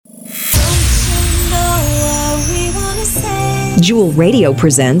Jewel Radio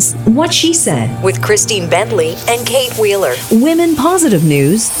presents What She Said with Christine Bentley and Kate Wheeler. Women positive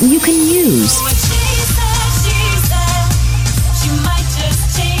news you can use.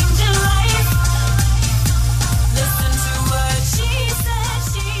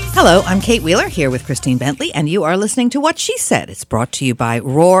 Hello, I'm Kate Wheeler here with Christine Bentley, and you are listening to What She Said. It's brought to you by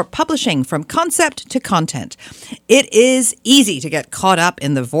Roar Publishing, from concept to content. It is easy to get caught up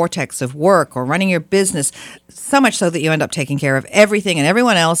in the vortex of work or running your business, so much so that you end up taking care of everything and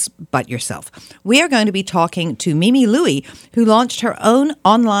everyone else but yourself. We are going to be talking to Mimie Louie, who launched her own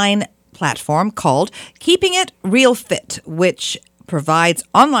online platform called Keeping It Real Fit, which provides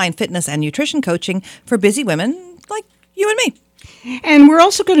online fitness and nutrition coaching for busy women like you and me. And we're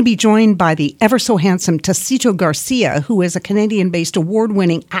also going to be joined by the ever so handsome Tazito Garcia, who is a Canadian-based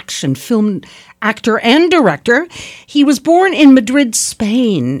award-winning action film actor and director. He was born in Madrid,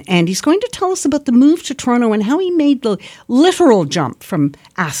 Spain, and he's going to tell us about the move to Toronto and how he made the literal jump from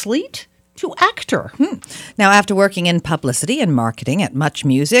athlete to actor. Now, after working in publicity and marketing at Much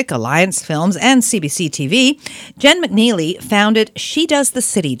Music, Alliance Films, and CBC TV, Jen McNeely founded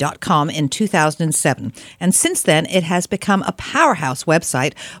SheDoesTheCity.com in 2007. And since then, it has become a powerhouse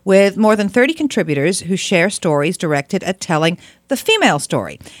website with more than 30 contributors who share stories directed at telling the female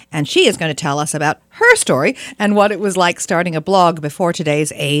story. And she is going to tell us about her story and what it was like starting a blog before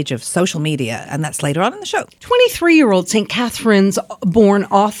today's age of social media. And that's later on in the show. 23-year-old St. Catharines-born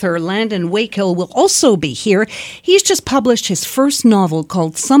author Landon Wakehill will also be here. He's just published his first novel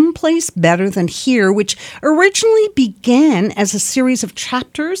called Someplace Better Than Here, which originally began as a series of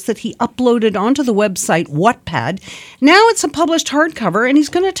chapters that he uploaded onto the website Wattpad. Now it's a published hardcover, and he's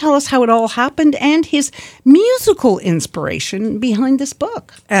going to tell us how it all happened and his musical inspiration behind this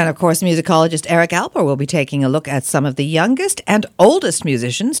book. And of course, musicologist Eric Alper will be taking a look at some of the youngest and oldest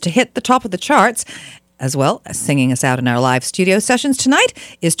musicians to hit the top of the charts. As well as singing us out in our live studio sessions tonight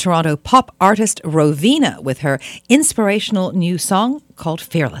is Toronto pop artist Roveena with her inspirational new song called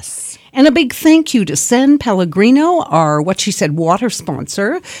Fearless. And a big thank you to San Pellegrino, our What She Said water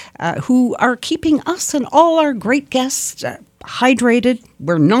sponsor, who are keeping us and all our great guests hydrated.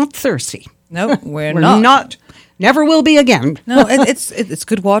 We're not thirsty. No, we're not. Never will be again. No, it's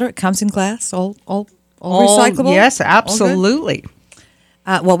good water. It comes in glass, all recyclable. Yes, absolutely.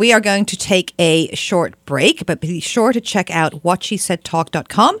 Well, we are going to take a short break, but be sure to check out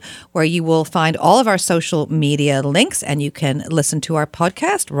whatshesaidtalk.com, where you will find all of our social media links, and you can listen to our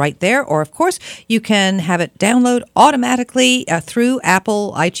podcast right there. Or, of course, you can have it download automatically through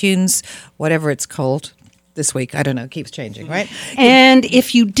Apple, iTunes, whatever it's called this week. I don't know. It keeps changing, right? And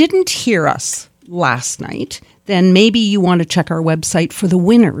if you didn't hear us last night, then maybe you want to check our website for the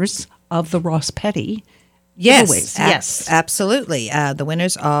winners of the Ross Petty. Yes, absolutely. The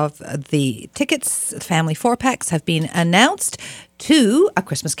winners of the tickets, family 4-packs, have been announced to A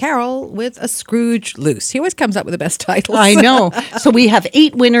Christmas Carol with a Scrooge Loose. He always comes up with the best titles. I know. So we have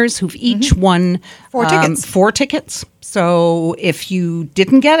 8 winners who've each won 4 tickets. So if you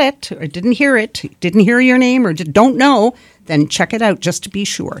didn't get it or didn't hear your name or don't know, then check it out just to be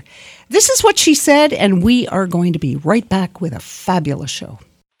sure. This is What She Said, and we are going to be right back with a fabulous show.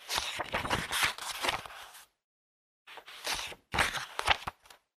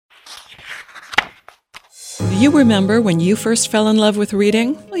 Do you remember when you first fell in love with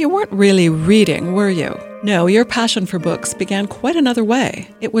reading? Well, you weren't really reading, were you? No, your passion for books began quite another way.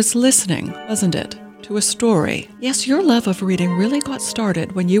 It was listening, wasn't it? To a story. Yes, your love of reading really got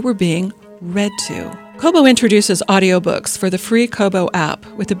started when you were being read to. Kobo introduces audiobooks for the free Kobo app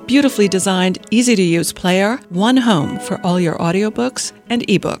with a beautifully designed, easy-to-use player, one home for all your audiobooks and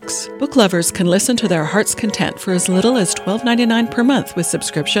ebooks. Book lovers can listen to their heart's content for as little as $12.99 per month with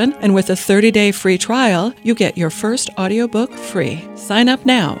subscription, and with a 30-day free trial, you get your first audiobook free. Sign up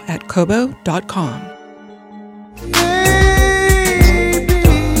now at kobo.com. Baby,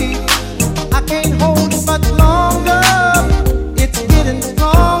 I can't hold it much longer. It's getting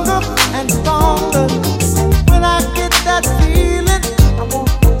stronger and stronger. When I get that feeling, I want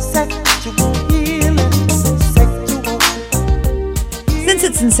sexual healing, sexual. Since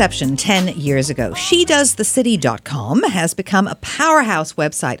its inception 10 years ago, SheDoesTheCity.com has become a powerhouse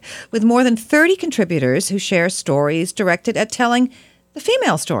website with more than 30 contributors who share stories directed at telling the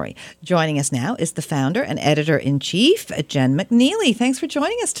female story. Joining us now is the founder and editor-in-chief, Jen McNeely. Thanks for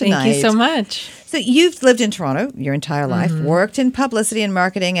joining us tonight. Thank you so much. So you've lived in Toronto your entire life, worked in publicity and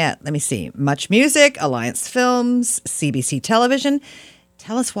marketing at, Much Music, Alliance Films, CBC Television.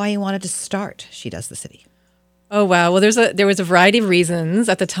 Tell us why you wanted to start She Does the City. Oh, wow. Well, there was a variety of reasons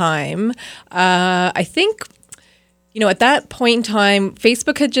at the time. I think At that point in time,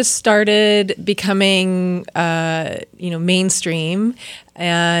 Facebook had just started becoming, mainstream,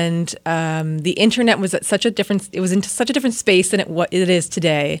 and the internet was at such a different. It was into such a different space than it is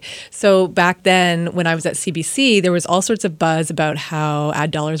today. So back then, when I was at CBC, there was all sorts of buzz about how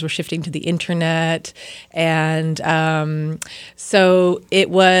ad dollars were shifting to the internet, and so it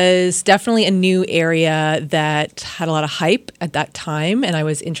was definitely a new area that had a lot of hype at that time, and I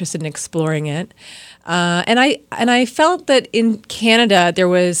was interested in exploring it. And I felt that in Canada there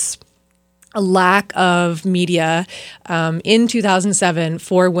was a lack of media in 2007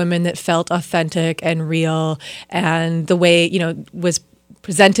 for women that felt authentic and real, and the way was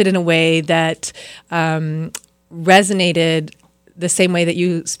presented in a way that resonated the same way that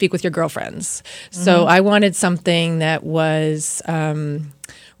you speak with your girlfriends. Mm-hmm. So I wanted something that was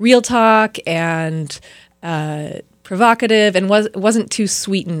real talk and provocative, and wasn't too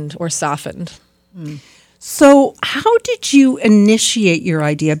sweetened or softened. So how did you initiate your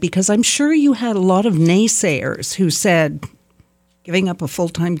idea? Because I'm sure you had a lot of naysayers who said, giving up a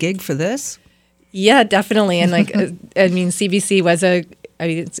full-time gig for this? Yeah, definitely. And CBC was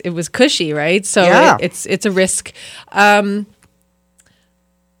it was cushy, right? So yeah. It's a risk. I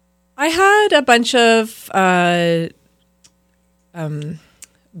had a bunch of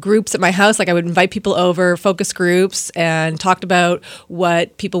groups at my house. Like I would invite people over, focus groups, and talked about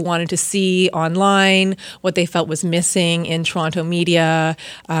what people wanted to see online, what they felt was missing in Toronto media.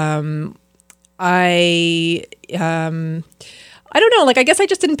 I don't know. I guess I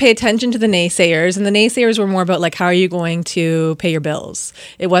just didn't pay attention to the naysayers, and the naysayers were more about how are you going to pay your bills?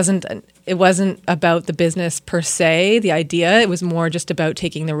 It wasn't about the business per se, the idea. It was more just about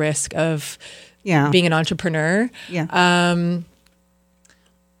taking the risk of being an entrepreneur. Yeah.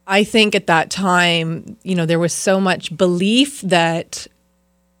 I think at that time, there was so much belief that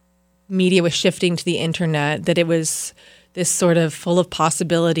media was shifting to the internet, that it was this sort of full of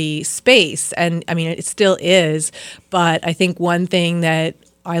possibility space. And I mean, it still is. But I think one thing that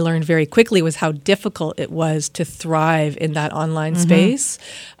I learned very quickly was how difficult it was to thrive in that online space.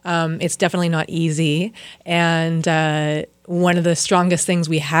 It's definitely not easy. And one of the strongest things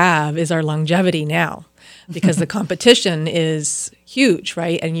we have is our longevity now, because the competition is huge,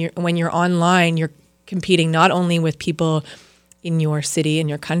 right? And when you're online, you're competing not only with people in your city, in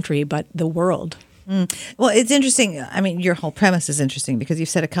your country, but the world. Well, it's interesting. I mean, your whole premise is interesting because you've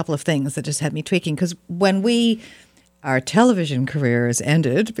said a couple of things that just had me tweaking. Because when our television careers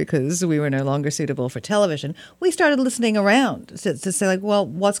ended because we were no longer suitable for television, we started listening around to say, well,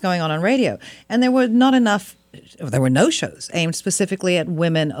 what's going on radio? And there were no shows aimed specifically at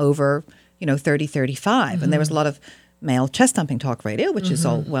women over 30, 35. Mm-hmm. And there was a lot of male chest-thumping talk radio, which is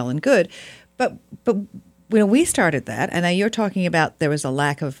all well and good. But we started that, and now you're talking about there was a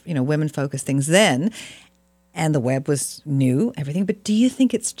lack of, women-focused things then, and the web was new, everything. But do you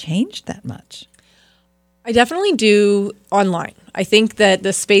think it's changed that much? I definitely do online. I think that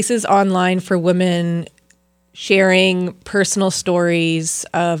the spaces online for women sharing personal stories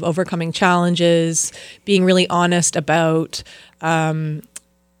of overcoming challenges, being really honest about things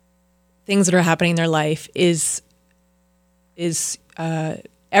that are happening in their life is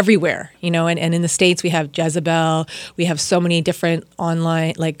everywhere, and in the States we have Jezebel, we have so many different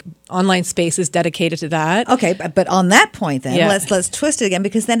online spaces dedicated to that. Okay, but on that point then, let's twist it again,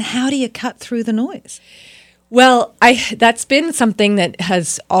 because then how do you cut through the noise? Well, that's been something that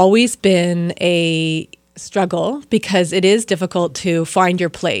has always been a struggle, because it is difficult to find your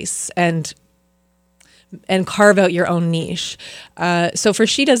place and carve out your own niche. So for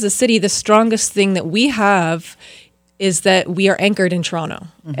She Does the City, the strongest thing that we have is that we are anchored in Toronto.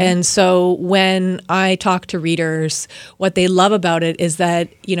 Mm-hmm. And so when I talk to readers, what they love about it is that,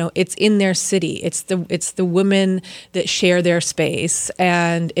 it's in their city. It's the women that share their space,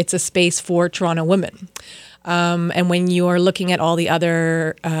 and it's a space for Toronto women. And when you are looking at all the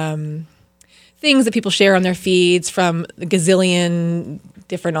other things that people share on their feeds from a gazillion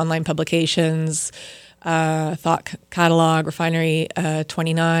different online publications, Thought Catalog, Refinery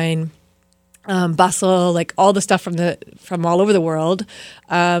 29, Bustle, all the stuff from all over the world.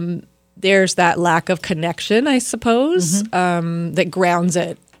 There's that lack of connection, I suppose, that grounds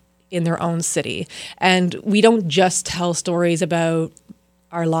it in their own city. And we don't just tell stories about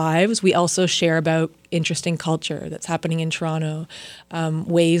our lives. We also share about interesting culture that's happening in Toronto,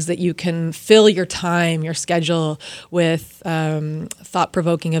 ways that you can fill your time, your schedule with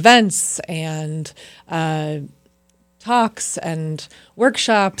thought-provoking events and talks and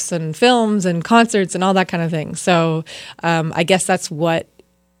workshops and films and concerts and all that kind of thing. So I guess that's what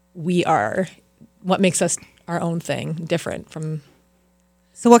we are, what makes us our own thing, different from.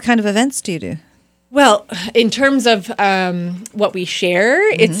 So what kind of events do you do? Well, in terms of what we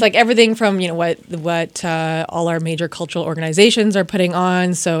share, it's like everything from what all our major cultural organizations are putting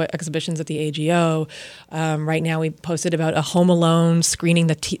on. So exhibitions at the AGO. Right now, we posted about a Home Alone screening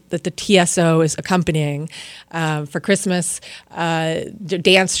that the TSO is accompanying for Christmas.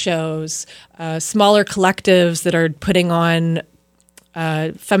 Dance shows, smaller collectives that are putting on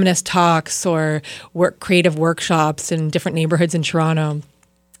feminist talks or creative workshops in different neighborhoods in Toronto.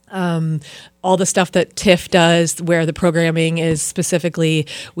 All the stuff that TIFF does where the programming is specifically,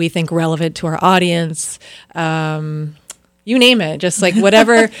 we think, relevant to our audience. You name it, just like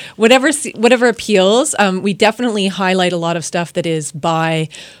whatever appeals. We definitely highlight a lot of stuff that is by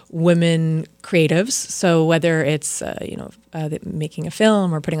women creatives. So whether it's making a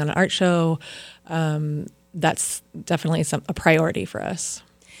film or putting on an art show, that's definitely a priority for us.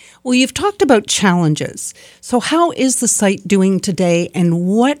 Well, you've talked about challenges. So how is the site doing today, and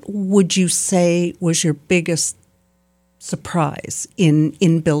what would you say was your biggest surprise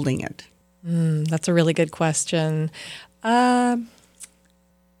in building it? That's a really good question.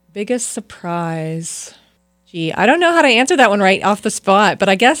 Biggest surprise. Gee, I don't know how to answer that one right off the spot, but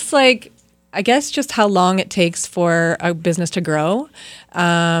I guess just how long it takes for a business to grow.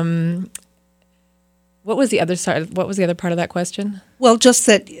 What was the other side? What was the other part of that question? Well, just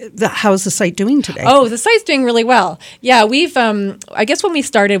how's the site doing today? Oh, the site's doing really well. Yeah, we've, I guess when we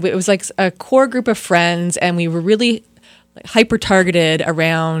started, it was like a core group of friends, and we were really hyper-targeted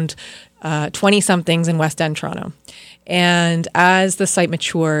around 20-somethings in West End Toronto. And as the site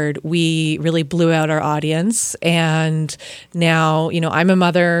matured, we really blew out our audience. And now, I'm a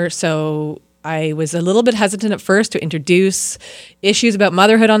mother, so I was a little bit hesitant at first to introduce issues about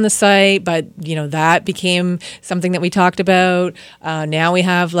motherhood on the site, but that became something that we talked about. Now we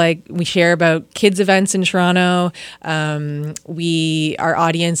have we share about kids events in Toronto. Our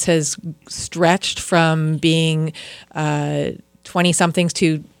audience has stretched from being 20-somethings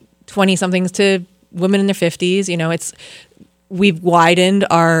to 20-somethings to women in their 50s. We've widened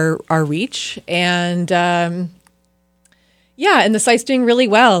our reach, and yeah, and the site's doing really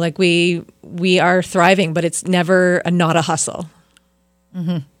well. Like we are thriving, but it's never not a hustle.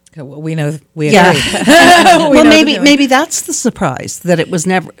 Mm-hmm. Okay, well, we know we agree. Yeah. Well, maybe that's the surprise, that it was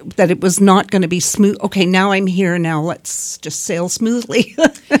not going to be smooth. Okay, now I'm here. Now let's just sail smoothly.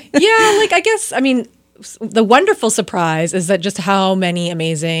 Yeah, the wonderful surprise is that just how many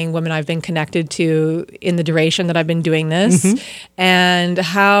amazing women I've been connected to in the duration that I've been doing this, and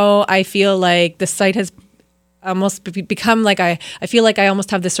how I feel like the site has almost become I feel like I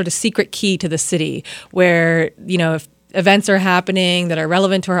almost have this sort of secret key to the city where, if events are happening that are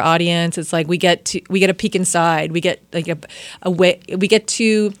relevant to our audience, it's like we get a peek inside. We get we get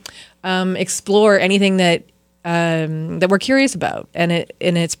to explore anything that we're curious about, and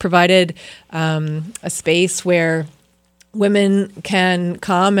it's provided a space where women can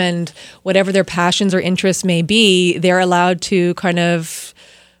come, and whatever their passions or interests may be, they're allowed to kind of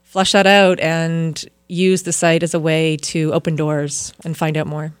flush that out and use the site as a way to open doors and find out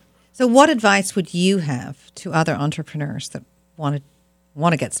more. So what advice would you have to other entrepreneurs that want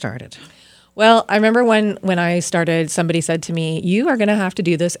to get started? Well, I remember when I started, somebody said to me, "You are going to have to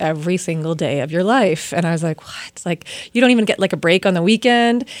do this every single day of your life." And I was like, "What?" It's like, you don't even get a break on the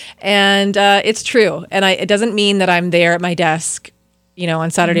weekend. And it's true. And it doesn't mean that I'm there at my desk,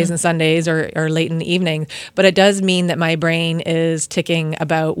 on Saturdays and Sundays or late in the evening. But it does mean that my brain is ticking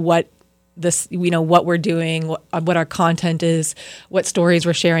about what we're doing, what our content is, what stories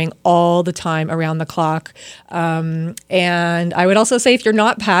we're sharing all the time around the clock. And I would also say, if you're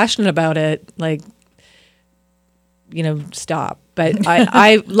not passionate about it, stop. But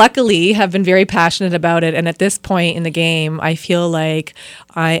I luckily have been very passionate about it. And at this point in the game, I feel like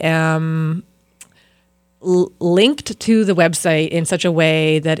I am linked to the website in such a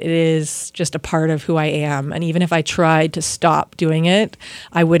way that it is just a part of who I am. And even if I tried to stop doing it,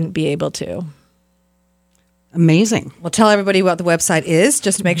 I wouldn't be able to. Amazing. Well, tell everybody what the website is,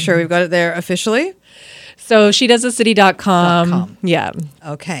 just to make sure we've got it there officially. So shedoesthecity.com. Yeah.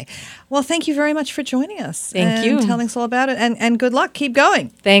 Okay. Well, thank you very much for joining us. Thank you. And telling us all about it. And good luck. Keep going.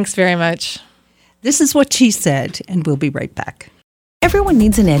 Thanks very much. This is What She Said, and we'll be right back. Everyone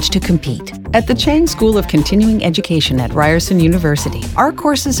needs an edge to compete. At the Chang School of Continuing Education at Ryerson University, our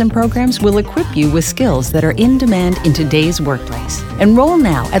courses and programs will equip you with skills that are in demand in today's workplace. Enroll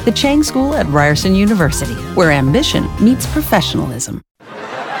now at the Chang School at Ryerson University, where ambition meets professionalism.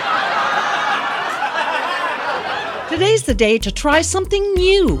 Today Today's the day to try something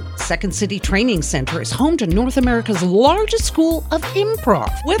new. Second City Training Center is home to North America's largest school of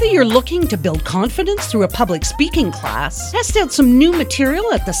improv. Whether you're looking to build confidence through a public speaking class, test out some new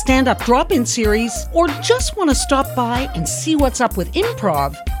material at the stand-up drop-in series, or just want to stop by and see what's up with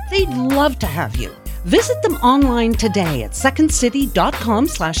improv, they'd love to have you. Visit them online today at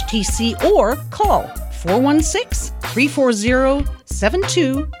secondcity.com/TC or call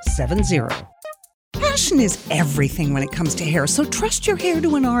 416-340-7270. Passion is everything when it comes to hair, so trust your hair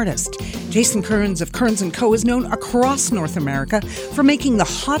to an artist. Jason Kearns of Kearns & Co. is known across North America for making the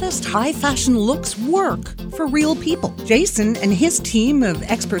hottest high-fashion looks work for real people. Jason and his team of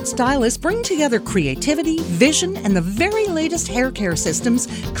expert stylists bring together creativity, vision, and the very latest hair care systems,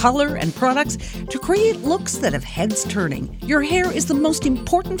 color, and products to create looks that have heads turning. Your hair is the most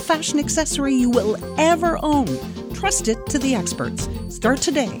important fashion accessory you will ever own. Trust it to the experts. Start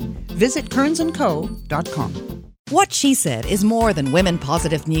today. Visit kearnsandco.com. What She Said is more than women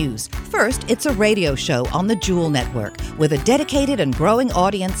positive news. First, it's a radio show on the Jewel Network with a dedicated and growing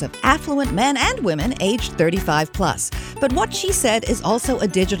audience of affluent men and women aged 35 plus. But What She Said is also a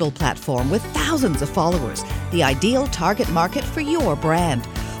digital platform with thousands of followers, the ideal target market for your brand.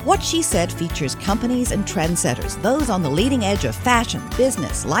 What She Said features companies and trendsetters, those on the leading edge of fashion,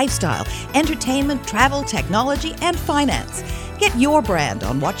 business, lifestyle, entertainment, travel, technology, and finance. Get your brand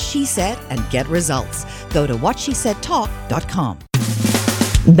on What She Said and get results. Go to whatshesaidtalk.com.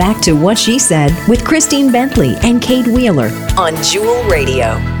 Back to What She Said with Christine Bentley and Kate Wheeler on Jewel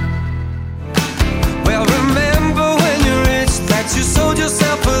Radio. Well, remember when you're rich that you sold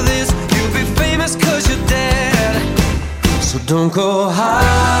yourself for this. You'll be famous 'cause you're dead. So don't go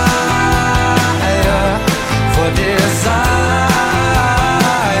higher for desire.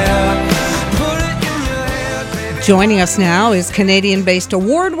 Put it in your head, baby. Joining us now is Canadian-based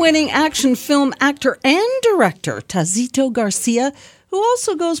award-winning action film actor and director Tazito Garcia, who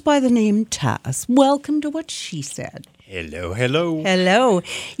also goes by the name Taz. Welcome to What She Said. Hello, hello. Hello.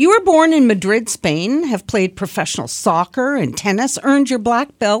 You were born in Madrid, Spain, have played professional soccer and tennis, earned your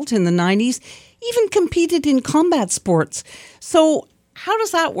black belt in the 90s, even competed in combat sports. So how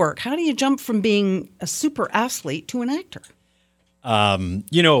does that work? How do you jump from being a super athlete to an actor?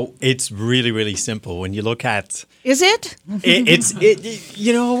 It's really, really simple. When you look at Is it?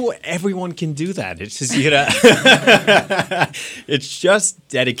 everyone can do that. It's just, it's just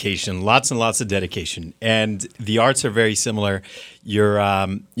dedication, lots and lots of dedication. And the arts are very similar. You're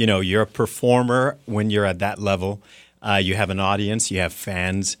a performer when you're at that level. You have an audience, you have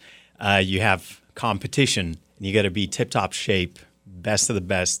fans, you have competition, and you got to be tip-top shape, best of the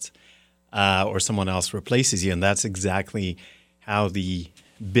best, or someone else replaces you. And that's exactly how the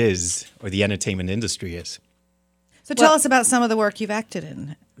biz or the entertainment industry is. So tell us about some of the work you've acted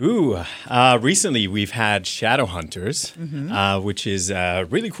in. Recently we've had Shadowhunters, which is a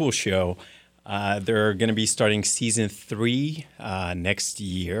really cool show. They're going to be starting season 3 next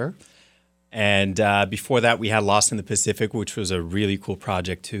year. And before that, we had Lost in the Pacific, which was a really cool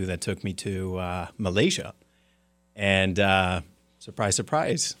project, too, that took me to Malaysia. And surprise,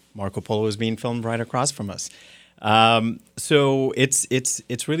 surprise, Marco Polo is being filmed right across from us. So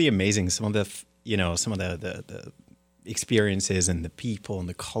it's really amazing. Some of the experiences and the people and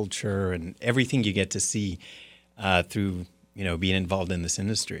the culture and everything you get to see through, being involved in this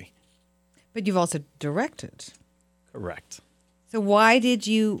industry. But you've also directed. Correct. So why did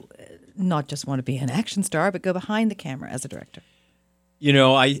you not just want to be an action star, but go behind the camera as a director?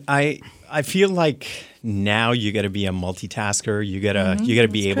 I feel like now you got to be a multitasker. You gotta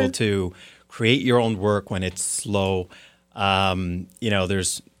be able to create your own work when it's slow.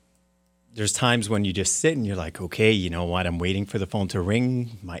 There's times when you just sit and you're like, okay, you know what? I'm waiting for the phone to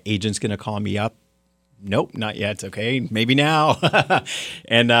ring. My agent's gonna call me up. Nope, not yet. Okay, maybe now.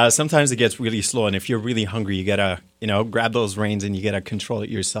 And sometimes it gets really slow. And if you're really hungry, you gotta, grab those reins and you gotta control it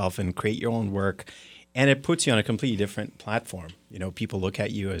yourself and create your own work. And it puts you on a completely different platform. People look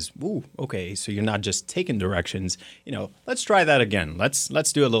at you as, ooh, okay, so you're not just taking directions. Let's try that again. Let's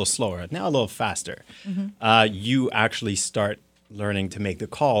do it a little slower. Now a little faster. You actually start learning to make the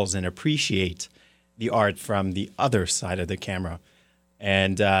calls and appreciate the art from the other side of the camera.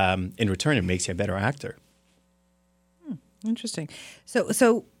 And in return, it makes you a better actor. Interesting.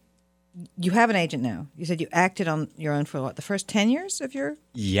 So you have an agent now. You said you acted on your own for the first 10 years of your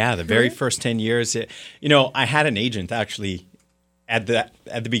Yeah, the very first 10 years. I had an agent actually at the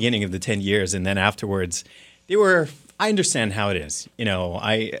beginning of the 10 years. And then afterwards, I understand how it is.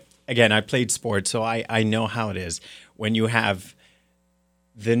 I played sports, so I know how it is. When you have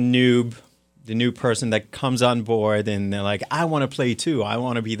the new person that comes on board and they're like, I want to play too. I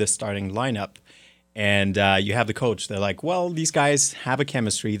want to be the starting lineup. And you have the coach. They're like, well, these guys have a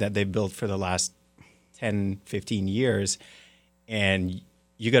chemistry that they've built for the last 10, 15 years. And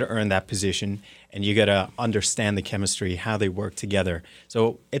you got to earn that position. And you got to understand the chemistry, how they work together.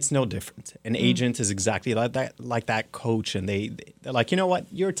 So it's no different. An agent is exactly like that coach. And they're like, you know what?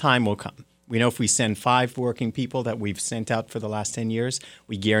 Your time will come. We know if we send 5 working people that we've sent out for the last 10 years,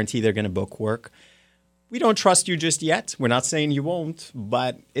 we guarantee they're going to book work. We don't trust you just yet. We're not saying you won't,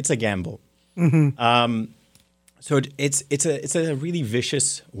 but it's a gamble. So it's a really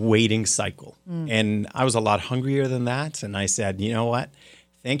vicious waiting cycle. And I was a lot hungrier than that. And I said, you know what?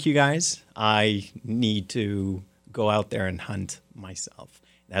 Thank you guys. I need to go out there and hunt myself.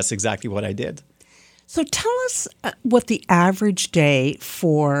 That's exactly what I did. So tell us what the average day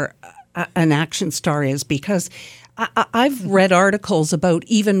for an action star is, because I've read articles about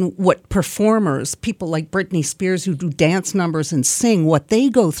even what performers, people like Britney Spears who do dance numbers and sing, what they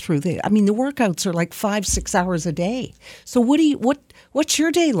go through. The workouts are like 5-6 hours a day. So what's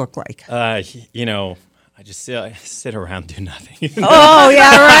your day look like? I just sit around, do nothing. Oh,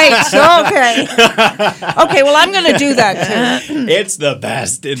 yeah, right. Okay. Okay, well, I'm going to do that too. It's the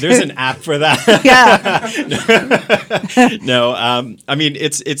best. There's an app for that. Yeah. No, I mean,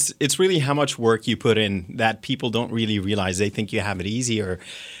 it's really how much work you put in that people don't really realize. They think you have it easy, or,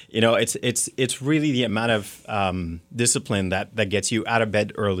 it's really the amount of discipline that gets you out of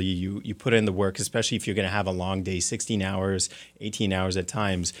bed early. You put in the work, especially if you're going to have a long day, 16 hours, 18 hours at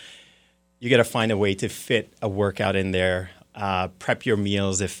times. You got to find a way to fit a workout in there. Prep your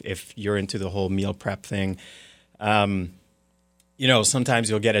meals if you're into the whole meal prep thing. Sometimes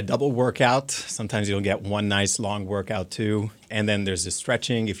you'll get a double workout. Sometimes you'll get one nice long workout too. And then there's the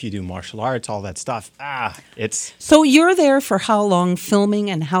stretching. If you do martial arts, all that stuff. It's... So you're there for how long filming,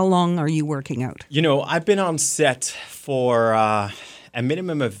 and how long are you working out? I've been on set for a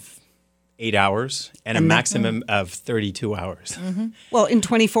minimum of 8 hours and a maximum of 32 hours. Mm-hmm. Well, in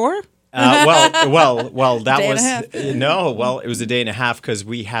 24? That was it was a day and a half because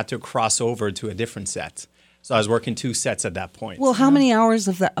we had to cross over to a different set. So I was working 2 sets at that point. Well, how many hours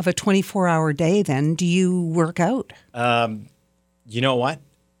of a 24-hour day then do you work out? You know what?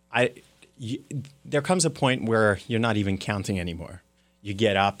 There comes a point where you're not even counting anymore. You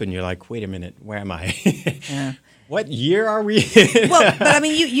get up and you're like, wait a minute, where am I? Yeah. What year are we in? Well, but I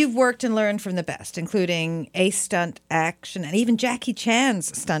mean, you've worked and learned from the best, including Ace Stunt Action and even Jackie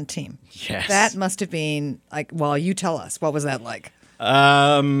Chan's stunt team. Yes. That must have been like, well, you tell us. What was that like?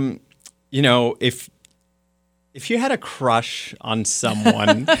 If you had a crush on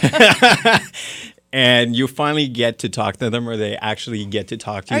someone and you finally get to talk to them, or they actually get to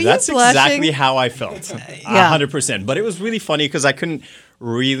talk to you, that's exactly how I felt. 100%. But it was really funny because I couldn't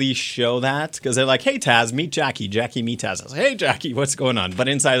really show that because they're like, hey, Taz, meet Jackie. Jackie, meet Taz. I was like, hey, Jackie, what's going on? But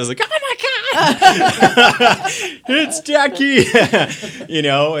inside I was like, oh, my God, it's Jackie.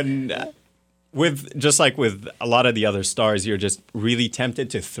 And with a lot of the other stars, you're just really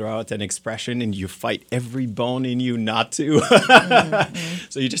tempted to throw out an expression and you fight every bone in you not to. Mm-hmm.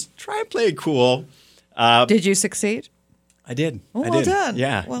 So you just try and play it cool. Did you succeed? I did. Oh, well done.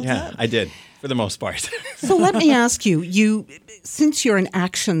 Yeah, well done. I did for the most part. So let me ask you, since you're an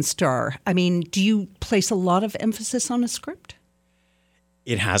action star, I mean, do you place a lot of emphasis on a script?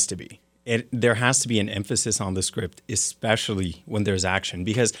 It has to be. There has to be an emphasis on the script, especially when there's action,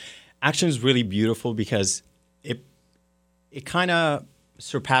 because action is really beautiful because it kind of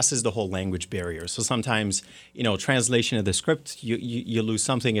surpasses the whole language barrier. So sometimes, translation of the script, you lose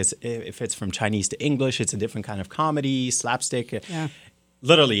something. If it's from Chinese to English, it's a different kind of comedy, slapstick. Yeah.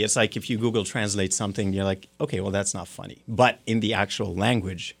 Literally, it's like if you Google translate something, you're like, okay, well, that's not funny. But in the actual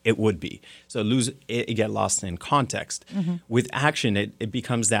language, it would be. So it get lost in context. Mm-hmm. With action, it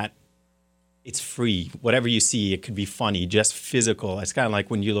becomes that it's free. Whatever you see, it could be funny, just physical. It's kind of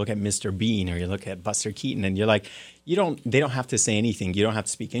like when you look at Mr. Bean or you look at Buster Keaton and you're like, they don't have to say anything. You don't have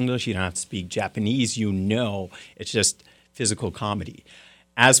to speak English. You don't have to speak Japanese. It's just physical comedy.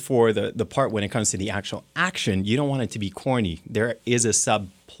 As for the part when it comes to the actual action, you don't want it to be corny. There is a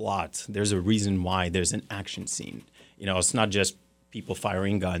subplot. There's a reason why there's an action scene. It's not just people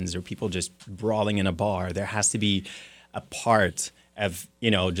firing guns or people just brawling in a bar. There has to be a part of,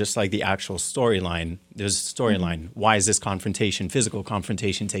 just like the actual storyline, there's a storyline. Mm-hmm. Why is this physical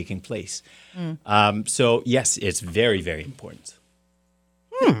confrontation taking place? So yes, it's very, very important.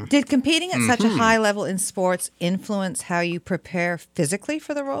 Did competing at such a high level in sports influence how you prepare physically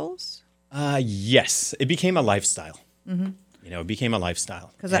for the roles? Yes, it became a lifestyle. Mm-hmm. It became a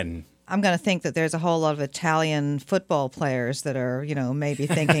lifestyle. Because I'm going to think that there's a whole lot of Italian football players that are, maybe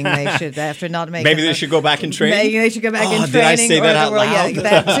thinking they should, after not making. Maybe they should go back in training. Maybe they should go back in training. Did I say that out loud? Yeah,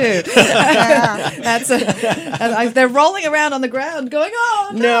 that too. They're rolling around on the ground, going,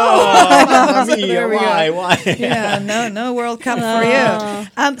 "Oh no!" Why? Yeah, no World Cup for you.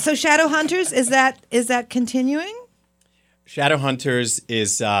 So Shadowhunters, is that continuing? Shadowhunters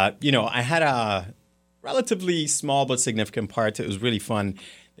is, I had a relatively small but significant part. It was really fun.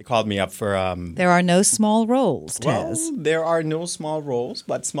 They called me up for... there are no small roles, Taz. Well, there are no small roles,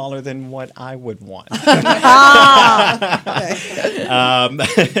 but smaller than what I would want.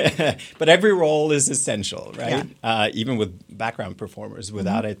 But every role is essential, right? Yeah. Even with background performers.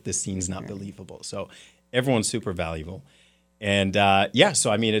 Without it, the scene's not believable. So everyone's super valuable. And so,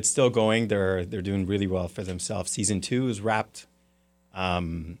 it's still going. They're doing really well for themselves. Season 2 is wrapped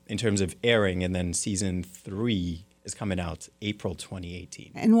in terms of airing, and then season 3 is coming out April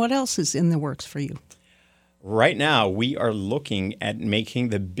 2018. And what else is in the works for you? Right now, we are looking at making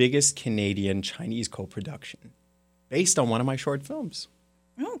the biggest Canadian-Chinese co-production based on one of my short films.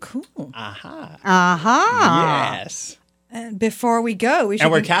 Oh, cool. Aha. Aha. Yes. And before we go,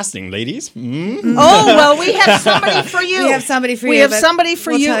 we're casting, ladies. Mm-hmm. Oh, well, we have somebody for you. We have somebody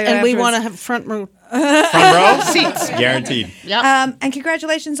for you, and we want to have front row. Front row seats, guaranteed. Yep. And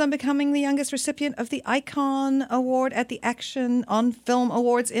congratulations on becoming the youngest recipient of the Icon Award at the Action on Film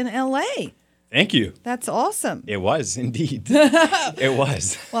Awards in LA. Thank you. That's awesome. It was, indeed. It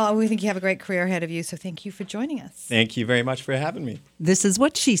was. Well, we think you have a great career ahead of you, so thank you for joining us. Thank you very much for having me. This is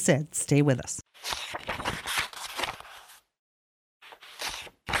What She Said. Stay with us.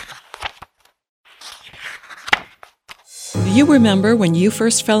 Do you remember when you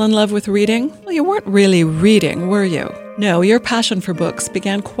first fell in love with reading? Well, you weren't really reading, were you? No, your passion for books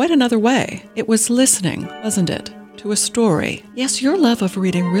began quite another way. It was listening, wasn't it? To a story. Yes, your love of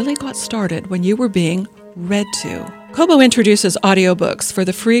reading really got started when you were being read to. Kobo introduces audiobooks for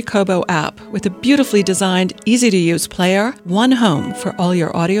the free Kobo app with a beautifully designed, easy-to-use player, one home for all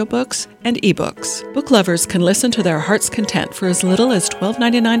your audiobooks and ebooks. Book lovers can listen to their heart's content for as little as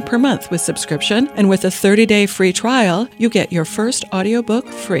 $12.99 per month with subscription, and with a 30-day free trial, you get your first audiobook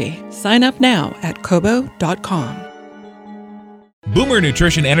free. Sign up now at kobo.com. Boomer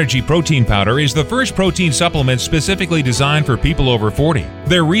Nutrition Energy Protein Powder is the first protein supplement specifically designed for people over 40.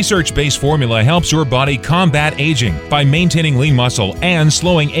 Their research-based formula helps your body combat aging by maintaining lean muscle and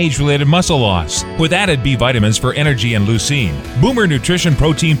slowing age-related muscle loss. With added B vitamins for energy and leucine, Boomer Nutrition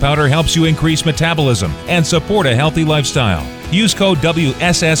Protein Powder helps you increase metabolism and support a healthy lifestyle. Use code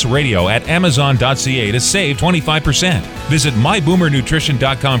WSSRadio at Amazon.ca to save 25%. Visit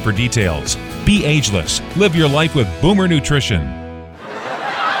myboomernutrition.com for details. Be ageless. Live your life with Boomer Nutrition.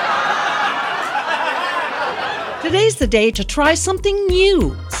 Today's the day to try something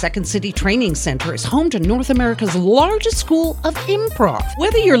new. Second City Training Center is home to North America's largest school of improv.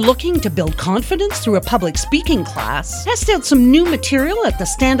 Whether you're looking to build confidence through a public speaking class, test out some new material at the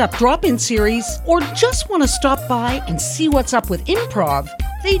Stand-Up Drop-In series, or just want to stop by and see what's up with improv,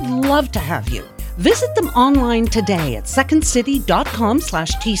 they'd love to have you. Visit them online today at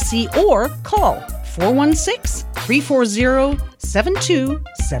secondcity.com/TC or call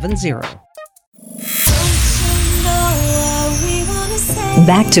 416-340-7270.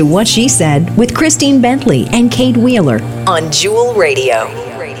 Back to What She Said with Christine Bentley and Kate Wheeler on Jewel Radio.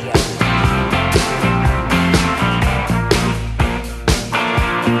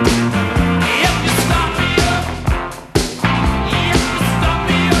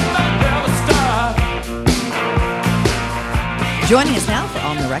 Joining us now for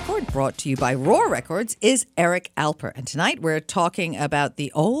On the Record, brought to you by Roar Records, is Eric Alper. And tonight we're talking about the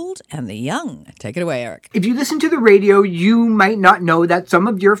old and the young. Take it away, Eric. If you listen to the radio, you might not know that some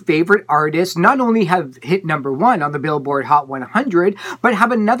of your favorite artists not only have hit #1 on the Billboard Hot 100, but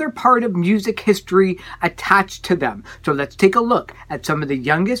have another part of music history attached to them. So let's take a look at some of the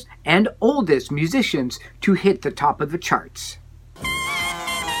youngest and oldest musicians to hit the top of the charts.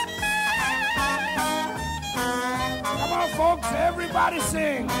 Folks, everybody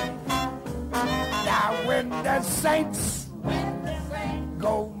sing. Now when the saints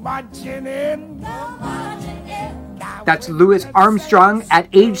go marching in. That's Louis Armstrong at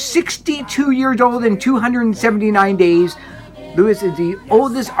age 62 years old and 279 days. Louis is the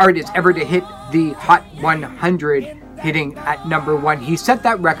oldest artist ever to hit the Hot 100, hitting at #1. He set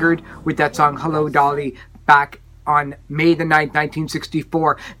that record with that song Hello Dolly back on May the 9th,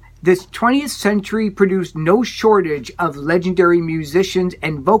 1964. This 20th century produced no shortage of legendary musicians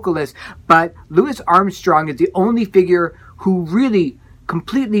and vocalists, but Louis Armstrong is the only figure who really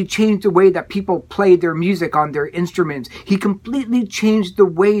completely changed the way that people played their music on their instruments. He completely changed the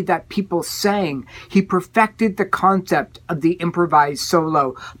way that people sang. He perfected the concept of the improvised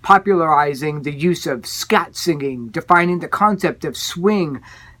solo, popularizing the use of scat singing, defining the concept of swing.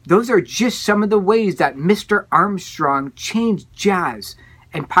 Those are just some of the ways that Mr. Armstrong changed jazz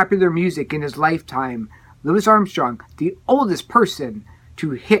and popular music in his lifetime. Louis Armstrong, the oldest person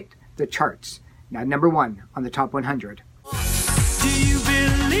to hit the charts. Now, number 1 on the top 100. Do you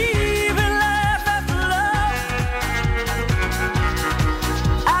believe in life after love?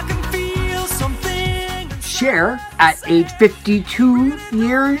 I can feel something. Cher, at age 52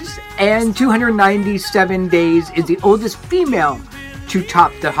 years and 297 days, is the oldest female to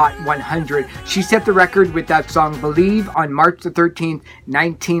top the Hot 100. She set the record with that song Believe on March the 13th,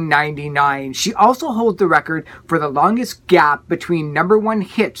 1999. She also holds the record for the longest gap between number 1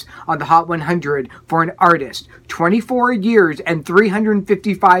 hits on the Hot 100 for an artist. 24 years and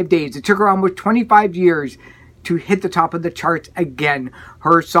 355 days. It took her almost 25 years to hit the top of the charts again.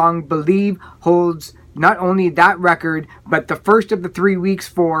 Her song Believe holds not only that record, but the first of the 3 weeks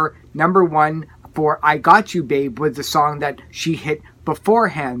for number 1 for I Got You Babe was the song that she hit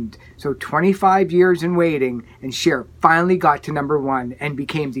beforehand. So 25 years in waiting, and Cher finally got to number 1 and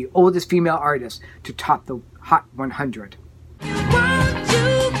became the oldest female artist to top the Hot 100.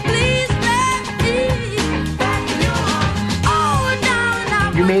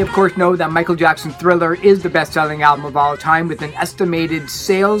 You may, of course, know that Michael Jackson's Thriller is the best-selling album of all time with an estimated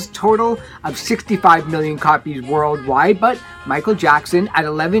sales total of 65 million copies worldwide, but Michael Jackson, at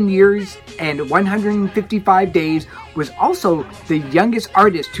 11 years and 155 days, was also the youngest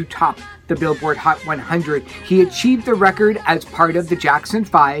artist to top the Billboard Hot 100. He achieved the record as part of the Jackson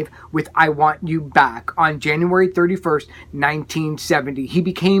 5 with I Want You Back on January 31st, 1970. He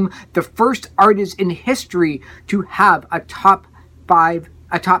became the first artist in history to have a top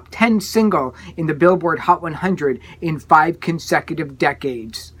 10 single in the Billboard Hot 100 in 5 consecutive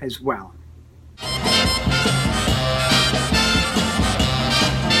decades as well.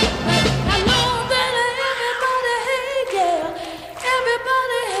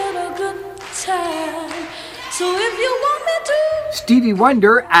 Stevie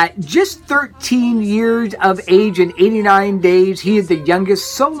Wonder, at just 13 years of age and 89 days, he is the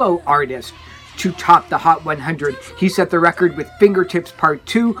youngest solo artist to top the Hot 100. He set the record with Fingertips Part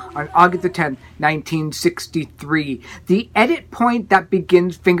 2 on August the 10th, 1963. The edit point that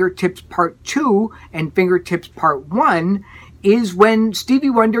begins Fingertips Part 2 and Fingertips Part 1 is when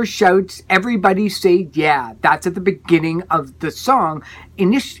Stevie Wonder shouts, "Everybody say yeah." That's at the beginning of the song,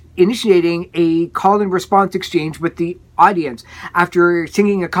 initiating a call and response exchange with the audience. After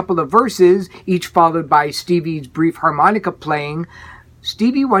singing a couple of verses, each followed by Stevie's brief harmonica playing,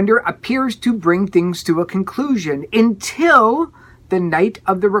 Stevie Wonder appears to bring things to a conclusion until the night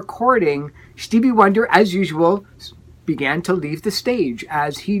of the recording. Stevie Wonder, as usual, began to leave the stage,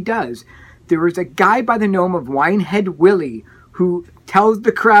 as he does. There was a guy by the name of Winehead Willie who tells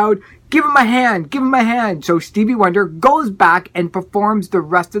the crowd, "Give him a hand, give him a hand." So Stevie Wonder goes back and performs the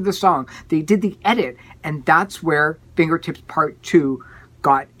rest of the song. They did the edit, and that's where Fingertips Part 2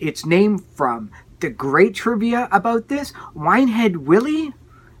 got its name from. The great trivia about this, Winehead Willie,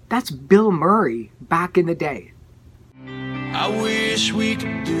 that's Bill Murray back in the day. I wish we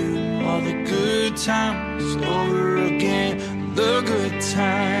could do all the good times over again, the good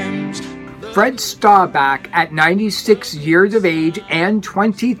times. Fred Staubach, at 96 years of age and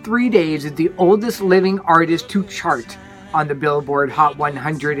 23 days, is the oldest living artist to chart on the Billboard Hot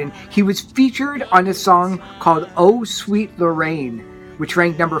 100, and he was featured on a song called "Oh Sweet Lorraine," which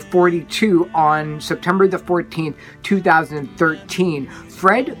ranked number 42 on September the 14th, 2013.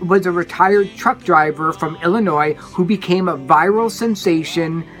 Fred was a retired truck driver from Illinois who became a viral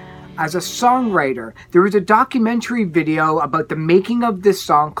sensation as a songwriter. There was a documentary video about the making of this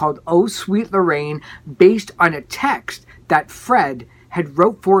song called "Oh Sweet Lorraine," based on a text that Fred had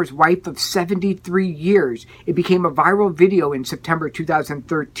wrote for his wife of 73 years. It became a viral video in September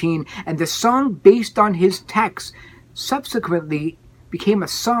 2013, and the song based on his text subsequently became a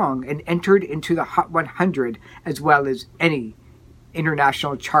song and entered into the Hot 100 as well as any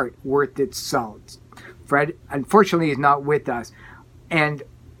international chart worth its salt. Fred, unfortunately, is not with us. And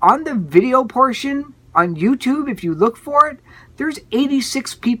on the video portion on YouTube, if you look for it, there's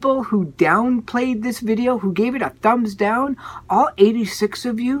 86 people who downplayed this video, who gave it a thumbs down. All 86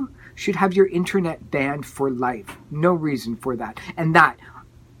 of you should have your internet banned for life. No reason for that. And that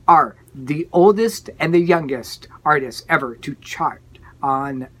are the oldest and the youngest artists ever to chart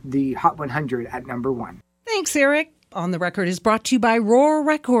on the Hot 100 at number 1. Thanks, Eric. On the Record is brought to you by Roar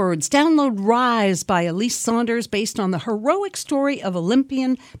Records. Download Rise by Elise Saunders based on the heroic story of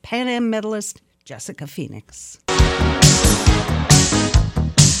Olympian Pan Am medalist Jessica Phoenix.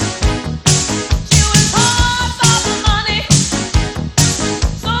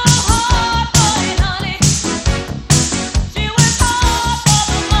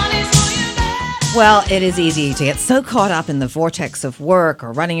 Well, it is easy to get so caught up in the vortex of work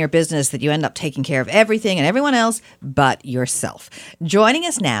or running your business that you end up taking care of everything and everyone else but yourself. Joining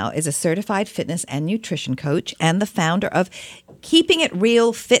us now is a certified fitness and nutrition coach and the founder of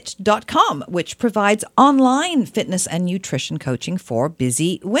keepingitrealfit.com, which provides online fitness and nutrition coaching for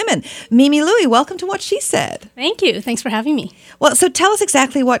busy women. Mimie Louie, welcome to What She Said. Thank you. Thanks for having me. Well, so tell us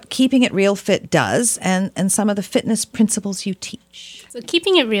exactly what Keeping It Real Fit does and some of the fitness principles you teach. So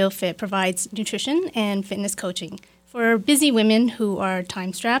Keeping It Real Fit provides nutrition and fitness coaching for busy women who are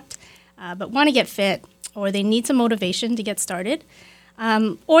time-strapped but want to get fit, or they need some motivation to get started,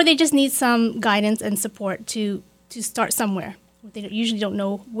 or they just need some guidance and support to start somewhere. They usually don't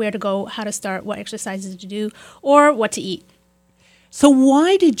know where to go, how to start, what exercises to do, or what to eat. So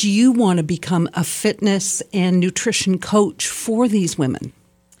why did you want to become a fitness and nutrition coach for these women?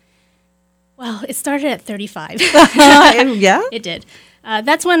 Well, it started at 35. Yeah? It did.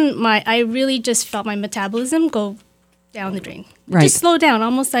 That's when I really just felt my metabolism go down the drain. Right. Just slow down,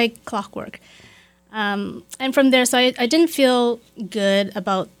 almost like clockwork. And from there, so I didn't feel good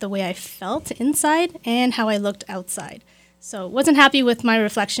about the way I felt inside and how I looked outside. So wasn't happy with my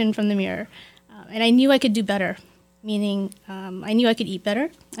reflection from the mirror. And I knew I could do better, meaning I knew I could eat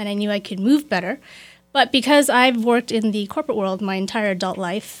better and I knew I could move better. But because I've worked in the corporate world my entire adult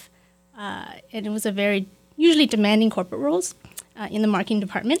life, and it was a very usually demanding corporate roles in the marketing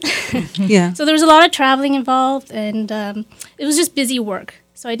department. Yeah. So there was a lot of traveling involved, and it was just busy work.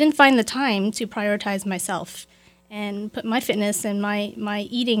 So I didn't find the time to prioritize myself and put my fitness and my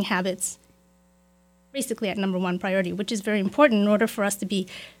eating habits basically at number one priority, which is very important in order for us to be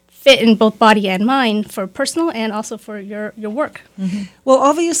fit in both body and mind for personal and also for your work. Mm-hmm. Well,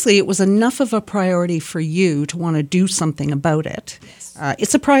 obviously, it was enough of a priority for you to want to do something about it. Yes.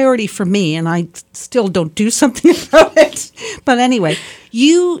 It's a priority for me, and I still don't do something about it. But anyway,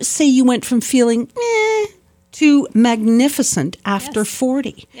 you say you went from feeling to magnificent after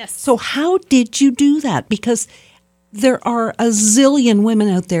 40. Yes. So how did you do that? Because there are a zillion women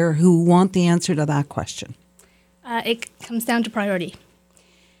out there who want the answer to that question. It comes down to priority.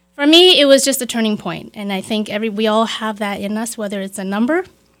 For me, it was just a turning point, and I think we all have that in us, whether it's a number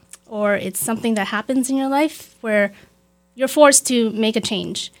or it's something that happens in your life where you're forced to make a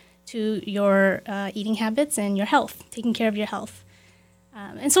change to your eating habits and your health, taking care of your health.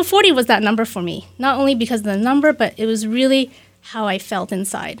 And so 40 was that number for me, not only because of the number, but it was really how I felt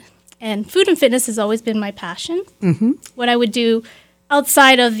inside. And food and fitness has always been my passion. Mm-hmm. What I would do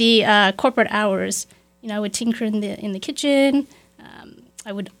outside of the corporate hours, I would tinker in the kitchen.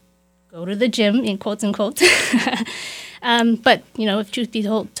 I would go to the gym, in quotes and quotes. But, if truth be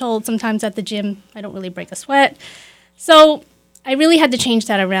told, sometimes at the gym, I don't really break a sweat. So I really had to change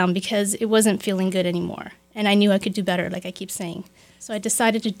that around because it wasn't feeling good anymore. And I knew I could do better, like I keep saying. So I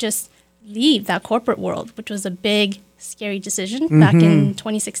decided to just leave that corporate world, which was a big, scary decision back in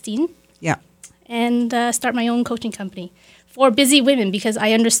 2016. Yeah. And start my own coaching company for busy women because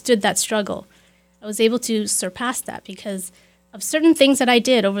I understood that struggle. I was able to surpass that because of certain things that I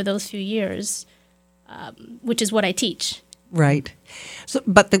did over those few years, which is what I teach. Right. So,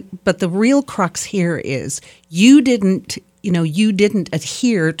 but the real crux here is you didn't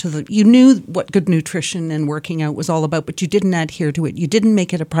adhere to you knew what good nutrition and working out was all about, but you didn't adhere to it. You didn't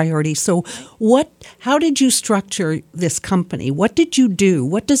make it a priority. So how did you structure this company? What did you do?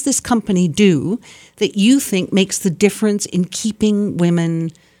 What does this company do that you think makes the difference in keeping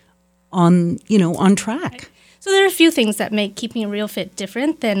women on track? Right. So there are a few things that make Keeping It Real Fit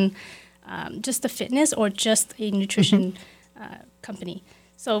different than just a fitness or just a nutrition company.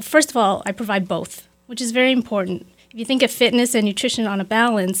 So first of all, I provide both, which is very important. If you think of fitness and nutrition on a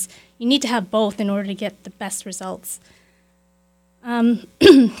balance, you need to have both in order to get the best results.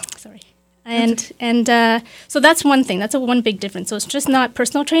 Sorry. And so that's one thing. That's one big difference. So it's just not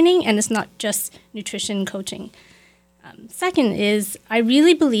personal training and it's not just nutrition coaching. Second is I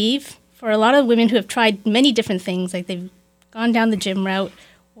really believe for a lot of women who have tried many different things, like they've gone down the gym route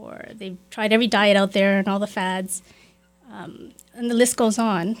or they've tried every diet out there and all the fads, and the list goes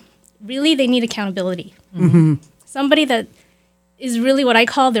on, really they need accountability. Mm-hmm. Somebody that is really what I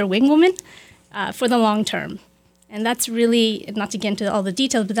call their wing woman for the long term. And that's really, not to get into all the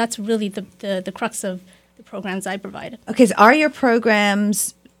details, but that's really the crux of the programs I provide. Okay, so are your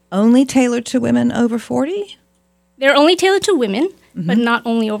programs only tailored to women over 40? They're only tailored to women, but not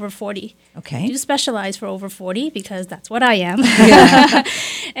only over 40. Okay. I do specialize for over 40 because that's what I am.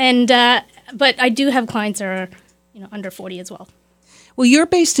 And but I do have clients that are, under 40 as well. Well, you're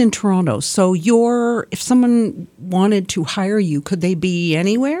based in Toronto, so if someone wanted to hire you, could they be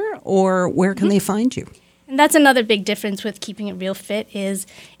anywhere, or where can they find you? And that's another big difference with Keeping It Real Fit is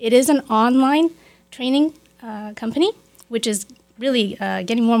it is an online training company, which is really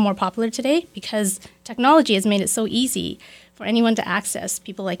getting more and more popular today because technology has made it so easy for anyone to access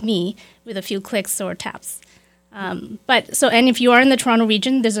people like me with a few clicks or taps. And if you are in the Toronto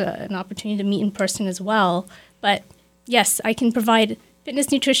region, there's an opportunity to meet in person as well. But yes, I can provide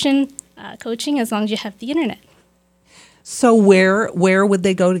fitness, nutrition, coaching as long as you have the internet. So where would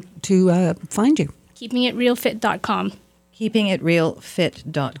they go to find you? KeepingItRealFit.com.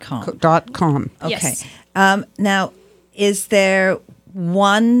 KeepingItRealFit.com. .com. Okay. Yes. Now, is there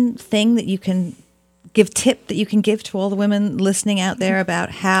one thing that you can tip that you can give to all the women listening out there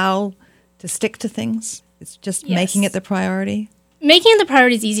about how to stick to things? It's just making it the priority? Making it the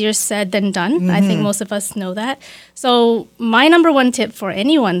priority is easier said than done. I think most of us know that. So my number one tip for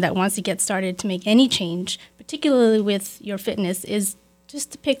anyone that wants to get started to make any change, particularly with your fitness, is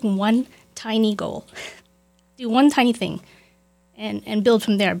just to pick one tiny goal. Do one tiny thing and build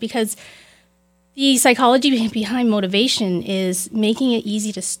from there, because the psychology behind motivation is making it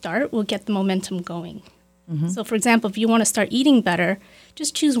easy to start will get the momentum going. So for example, if you want to start eating better,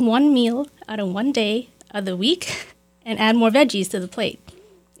 just choose one meal out of one day of the week and add more veggies to the plate.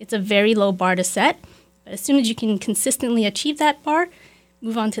 It's a very low bar to set, but as soon as you can consistently achieve that bar,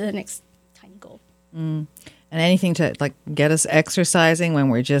 move on to the next tiny goal. And anything to get us exercising when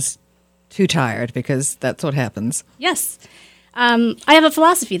we're just too tired, because that's what happens. Yes. I have a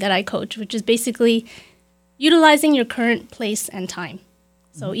philosophy that I coach, which is basically utilizing your current place and time.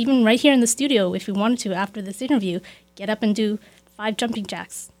 So even right here in the studio, if you wanted to, after this interview, get up and do 5 jumping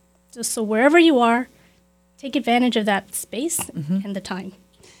jacks. Just so wherever you are, take advantage of that space and the time.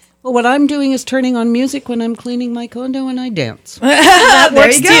 Well, what I'm doing is turning on music when I'm cleaning my condo and I dance. That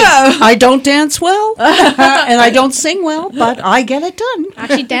works too. I don't dance well and I don't sing well, but I get it done.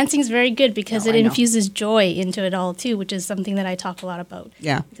 Actually, dancing is very good because it infuses joy into it all too, which is something that I talk a lot about.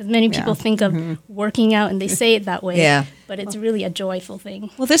 Yeah. Because many people think of working out and they say it that way. Yeah. But it's really a joyful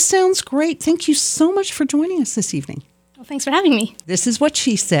thing. Well, this sounds great. Thank you so much for joining us this evening. Well, thanks for having me. This is What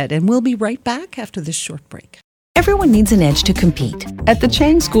She Said, and we'll be right back after this short break. Everyone needs an edge to compete. At the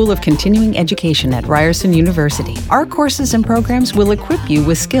Chang School of Continuing Education at Ryerson University, our courses and programs will equip you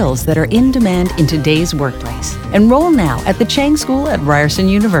with skills that are in demand in today's workplace. Enroll now at the Chang School at Ryerson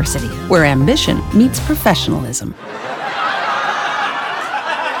University, where ambition meets professionalism.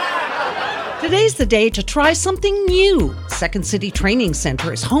 Today's the day to try something new. Second City Training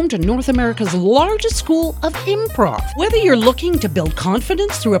Center is home to North America's largest school of improv. Whether you're looking to build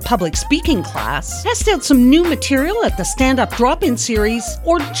confidence through a public speaking class, test out some new material at the stand-up drop-in series,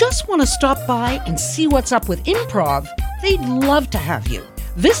 or just want to stop by and see what's up with improv, they'd love to have you.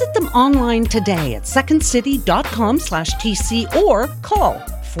 Visit them online today at secondcity.com/TC or call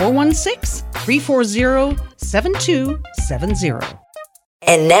 416-340-7270.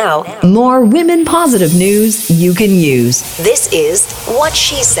 And now, more women positive news you can use. This is What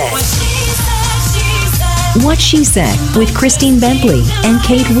She Said. What She Said with Christine Bentley and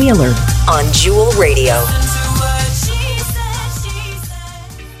Kate Wheeler on Jewel Radio.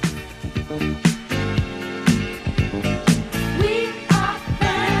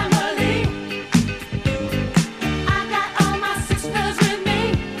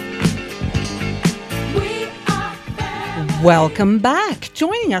 Welcome back.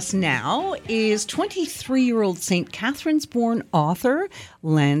 Joining us now is 23-year-old St. Catharines-born author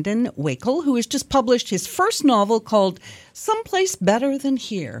Landon Wakel, who has just published his first novel called Someplace Better Than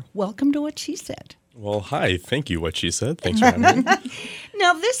Here. Welcome to What She Said. Well, hi. Thank you, What She Said. Thanks for having me.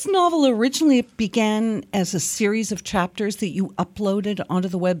 Now, this novel originally began as a series of chapters that you uploaded onto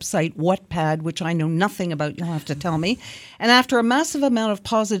the website Wattpad, which I know nothing about. You'll have to tell me. And after a massive amount of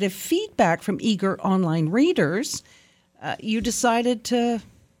positive feedback from eager online readers, you decided to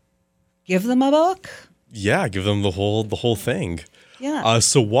give them a book? Yeah, give them the whole thing. Yeah.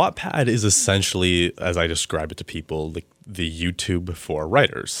 So Wattpad is essentially, as I describe it to people, like the YouTube for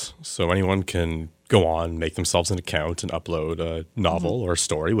writers. So anyone can go on, make themselves an account, and upload a novel or a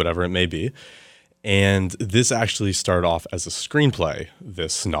story, whatever it may be. And this actually started off as a screenplay,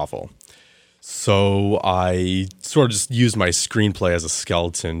 this novel. So I sort of just used my screenplay as a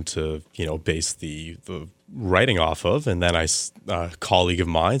skeleton to, base the writing off of. And then a colleague of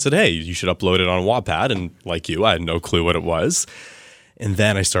mine said, hey, you should upload it on Wattpad. And like you, I had no clue what it was. And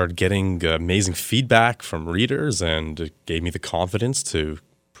then I started getting amazing feedback from readers, and it gave me the confidence to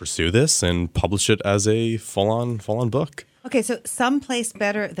pursue this and publish it as a full-on book. Okay, so Someplace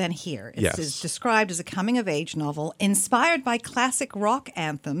Better Than Here. It is described as a coming-of-age novel inspired by classic rock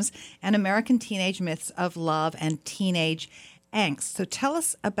anthems and American teenage myths of love and teenage angst. So tell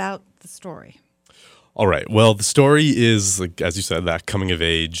us about the story. All right. Well, the story is, like, as you said, that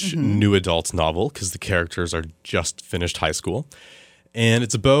coming-of-age new adult novel because the characters are just finished high school. And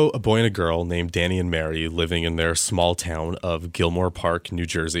it's about a boy and a girl named Danny and Mary living in their small town of Gilmore Park, New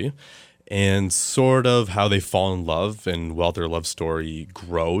Jersey, and sort of how they fall in love. And while their love story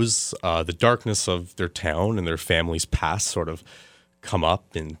grows, the darkness of their town and their family's past sort of come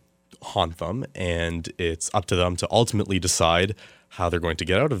up and haunt them. And it's up to them to ultimately decide how they're going to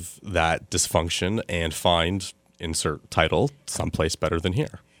get out of that dysfunction and find, insert title, someplace better than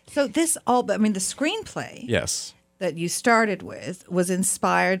here. So the screenplay. Yes. That you started with was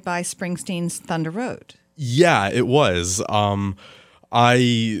inspired by Springsteen's Thunder Road. Yeah, it was.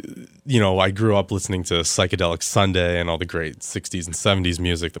 I grew up listening to Psychedelic Sunday and all the great 60s and 70s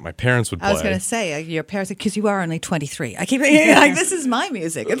music that my parents would play. I was going to say, your parents, because you are only 23. I keep thinking, like, this is my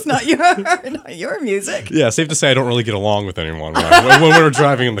music. It's not your music. Yeah, safe to say I don't really get along with anyone when we're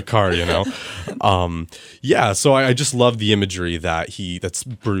driving in the car, so I just love the imagery that's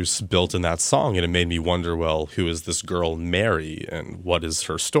Bruce built in that song, and it made me wonder, well, who is this girl Mary and what is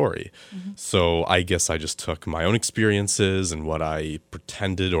her story? Mm-hmm. So I guess I just took my own experiences and what I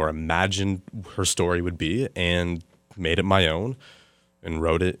pretended or imagined her story would be and made it my own and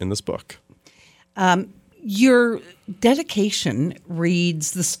wrote it in this book. Your dedication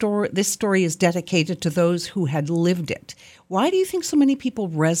reads, this story is dedicated to those who had lived it. Why do you think so many people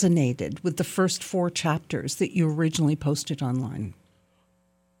resonated with the first 4 chapters that you originally posted online?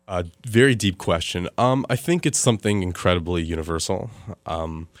 Very deep question. I think it's something incredibly universal.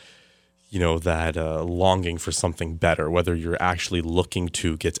 That longing for something better, whether you're actually looking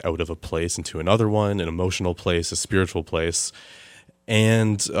to get out of a place into another one, an emotional place, a spiritual place.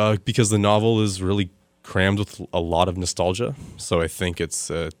 And because the novel is really crammed with a lot of nostalgia. So I think it's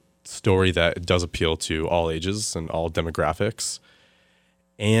a story that does appeal to all ages and all demographics.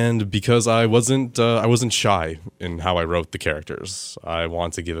 And because I wasn't shy in how I wrote the characters. I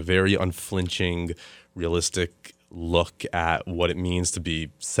want to give a very unflinching, realistic look at what it means to be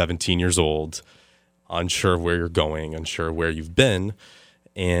 17 years old, unsure of where you're going, unsure where you've been,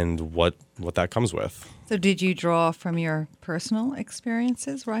 and what that comes with. So did you draw from your personal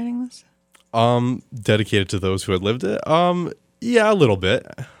experiences writing this? Dedicated to those who had lived it? Yeah, a little bit.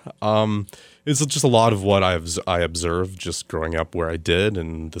 It's just a lot of what I observed just growing up where I did,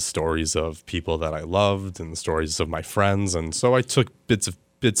 and the stories of people that I loved and the stories of my friends. And so I took bits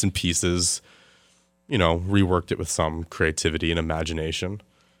and pieces, reworked it with some creativity and imagination.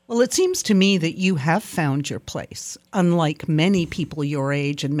 Well, it seems to me that you have found your place, unlike many people your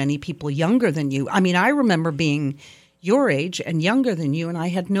age and many people younger than you. I mean, I remember being your age and younger than you, and I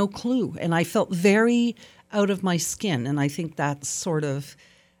had no clue. And I felt very out of my skin. And I think that's sort of,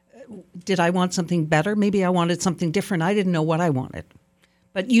 did I want something better? Maybe I wanted something different. I didn't know what I wanted.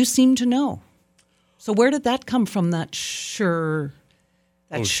 But you seem to know. So where did that come from, that sureness?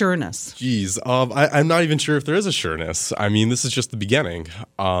 Geez, I'm not even sure if there is a sureness. I mean, this is just the beginning.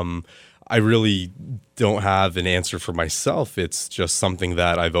 I really don't have an answer for myself. It's just something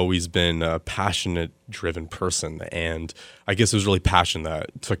that I've always been a passionate, driven person. And I guess it was really passion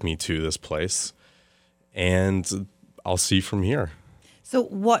that took me to this place. And I'll see from here. So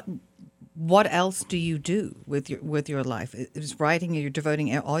what else do you do with your life? Is writing, you're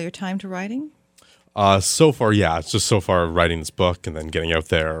devoting all your time to writing? So far, yeah. It's just so far writing this book and then getting out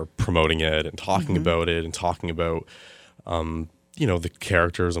there, promoting it and talking about it and talking about, the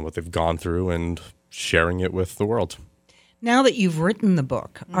characters and what they've gone through and sharing it with the world. Now that you've written the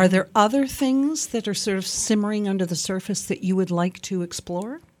book, are there other things that are sort of simmering under the surface that you would like to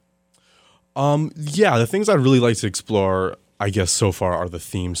explore? Yeah, the things I'd really like to explore, I guess, so far are the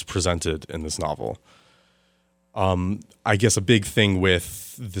themes presented in this novel. I guess a big thing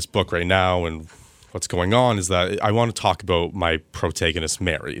with this book right now and what's going on is that I want to talk about my protagonist,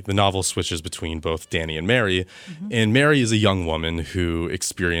 Mary. The novel switches between both Danny and Mary, and Mary is a young woman who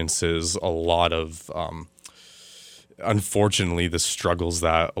experiences a lot of, unfortunately, the struggles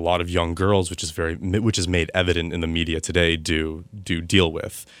that a lot of young girls, which is made evident in the media today, do deal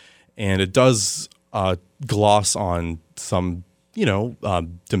with. And it does gloss on some,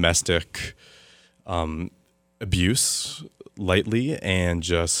 domestic abuse lightly, and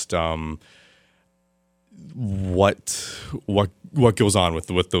just what goes on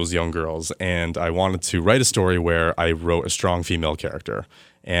with those young girls, and I wanted to write a story where I wrote a strong female character,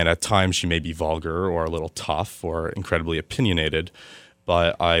 and at times she may be vulgar or a little tough or incredibly opinionated,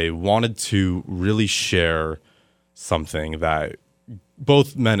 but I wanted to really share something that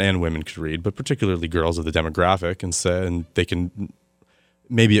both men and women could read, but particularly girls of the demographic, and they can,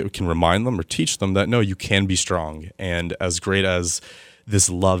 maybe it can remind them or teach them that, no, you can be strong. And as great as this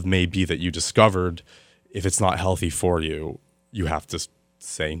love may be that you discovered, if it's not healthy for you, you have to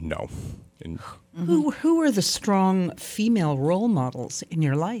say no. And Who are the strong female role models in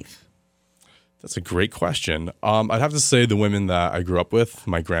your life? that's a great question. I'd have to say the women that I grew up with,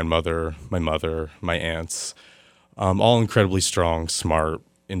 my grandmother, my mother, my aunts, all incredibly strong, smart,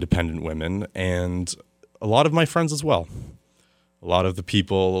 independent women, and a lot of my friends as well. A lot of the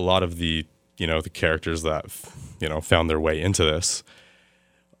people, a lot of the characters that found their way into this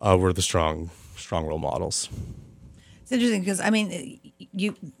were the strong role models. It's interesting because, I mean,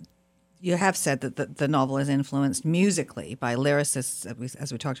 you have said that the novel is influenced musically by lyricists,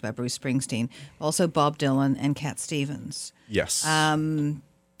 as we talked about, Bruce Springsteen, also Bob Dylan and Cat Stevens. Yes.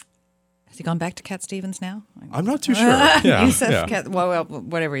 Has he gone back to Cat Stevens now? I'm not too sure. Yeah, Yusef Cat, well,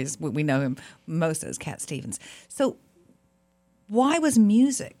 whatever he is, we know him most as Cat Stevens. So why was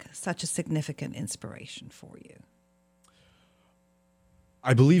music such a significant inspiration for you?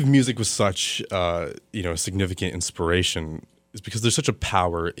 I believe music was such a significant inspiration is because there's such a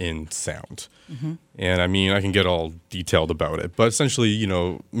power in sound. Mm-hmm. And I mean, I can get all detailed about it, but essentially,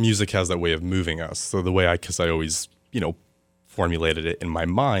 music has that way of moving us. So the way I always, formulated it in my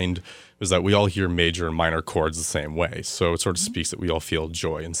mind was that we all hear major and minor chords the same way. So it sort of speaks that we all feel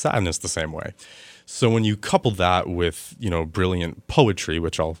joy and sadness the same way. So when you couple that with, brilliant poetry,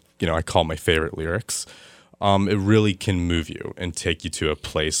 which I call my favorite lyrics, it really can move you and take you to a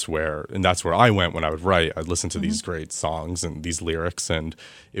place where, and that's where I went when I would write. I'd listen to these great songs and these lyrics, and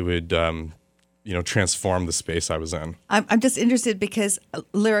it would, transform the space I was in. I'm just interested because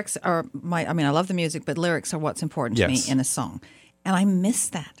lyrics are I love the music, but lyrics are what's important to me in a song. And I miss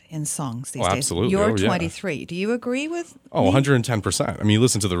that in songs these days. Absolutely. You're 23. Do you agree with me? 110%. I mean, you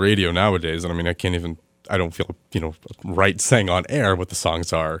listen to the radio nowadays, and I don't feel, right saying on air what the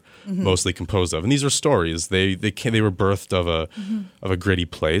songs are mostly composed of. And these are stories. They were birthed of a gritty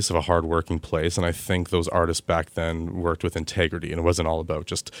place, of a hardworking place. And I think those artists back then worked with integrity, and it wasn't all about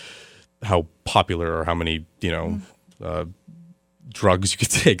just how popular or how many, drugs you could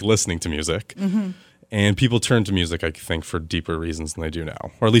take listening to music. Mm-hmm. And people turn to music, I think, for deeper reasons than they do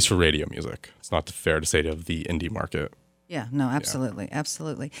now, or at least for radio music. It's not fair to say of the indie market. Yeah, no, absolutely,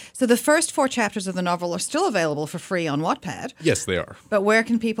 absolutely. So the first 4 chapters of the novel are still available for free on Wattpad. Yes, they are. But where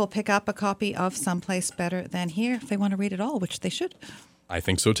can people pick up a copy of Someplace Better Than Here if they want to read it all, which they should? I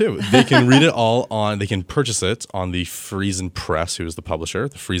think so, too. They can read it all they can purchase it on the Friesen Press, who is the publisher,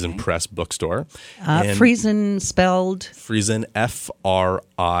 the Friesen Press bookstore. Friesen spelled? Friesen,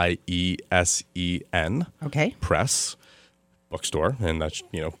 Friesen. Okay. Press. Bookstore, and that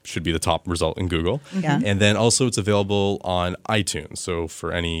should be the top result in Google. Yeah. And then also it's available on iTunes. So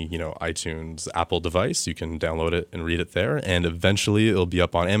for any iTunes Apple device, you can download it and read it there. And eventually it'll be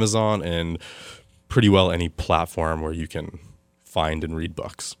up on Amazon and pretty well any platform where you can find and read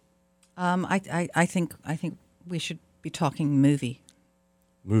books. I think we should be talking movie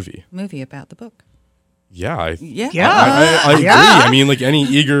about the book. Yeah, I agree. Yeah. I mean, like any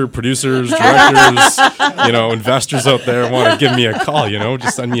eager producers, directors, investors out there want to give me a call,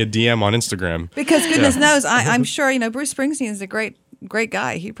 just send me a DM on Instagram. Because goodness knows, I'm sure, Bruce Springsteen is a great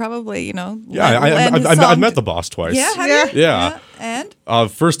guy. He probably, I've met the boss twice. Yeah, have you? Yeah. And?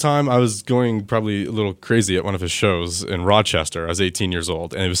 First time I was going probably a little crazy at one of his shows in Rochester. I was 18 years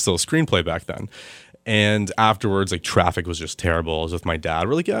old, and it was still a screenplay back then. And afterwards, traffic was just terrible. I was with my dad.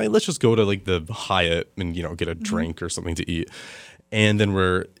 We're like, yeah, let's just go to the Hyatt and, get a drink or something to eat. And then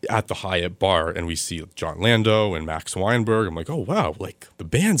we're at the Hyatt bar and we see John Lando and Max Weinberg. I'm like, oh, wow, the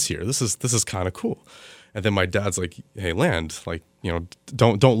band's here. This is kind of cool. And then my dad's like, hey, Land,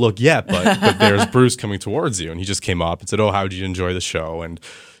 don't look yet, but there's Bruce coming towards you. And he just came up and said, oh, how did you enjoy the show? And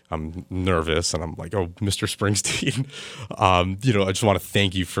I'm nervous. And I'm like, oh, Mr. Springsteen, I just want to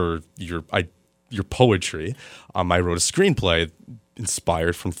thank you for your poetry. I wrote a screenplay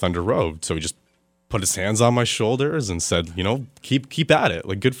inspired from Thunder Road. So he just put his hands on my shoulders and said, keep at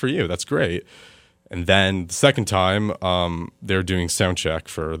it. Good for you. That's great. And then the second time, they're doing sound check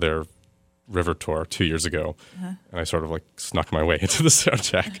for their River tour 2 years ago. Uh-huh. And I sort of snuck my way into the sound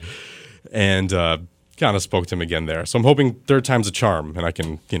check and kind of spoke to him again there. So I'm hoping third time's a charm and I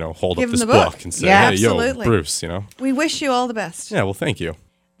can, hold up this book and say, hey, absolutely. yo, Bruce, We wish you all the best. Yeah, well, thank you.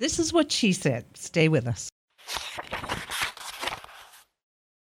 This is What She Said. Stay with us.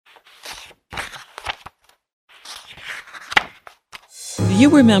 Do you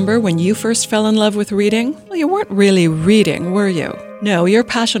remember when you first fell in love with reading? Well, you weren't really reading, were you? No, your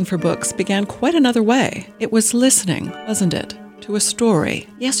passion for books began quite another way. It was listening, wasn't it? To a story.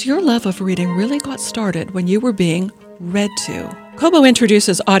 Yes, your love of reading really got started when you were being read to. Kobo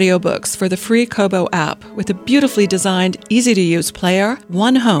introduces audiobooks for the free Kobo app with a beautifully designed, easy-to-use player,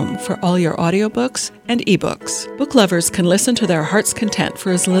 one home for all your audiobooks and ebooks. Book lovers can listen to their heart's content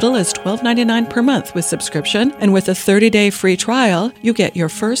for as little as $12.99 per month with subscription, and with a 30-day free trial, you get your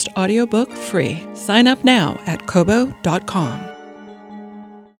first audiobook free. Sign up now at kobo.com.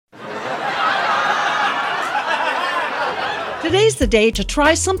 Today's the day to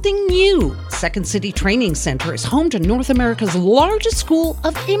try something new. Second City Training Center is home to North America's largest school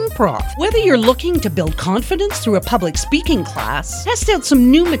of improv. Whether you're looking to build confidence through a public speaking class, test out some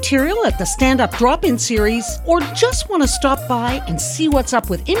new material at the stand-up drop-in series, or just want to stop by and see what's up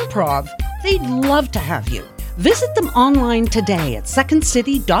with improv, they'd love to have you. Visit them online today at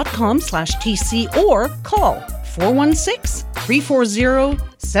secondcity.com/TC or call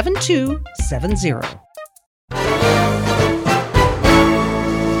 416-340-7270.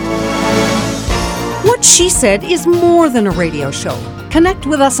 What She Said is more than a radio show. Connect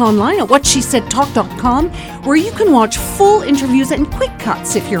with us online at whatshesaidtalk.com, where you can watch full interviews and quick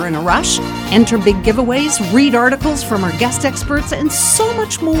cuts if you're in a rush, enter big giveaways, read articles from our guest experts, and so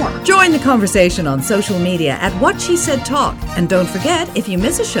much more. Join the conversation on social media at What She Said Talk. And don't forget, if you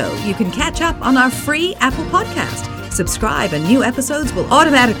miss a show, you can catch up on our free Apple podcast. Subscribe and new episodes will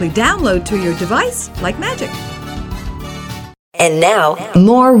automatically download to your device like magic. And now,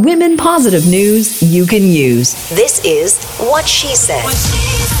 more women positive news you can use. This is What She Said.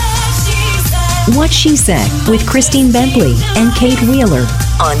 What She Said with Christine Bentley and Kate Wheeler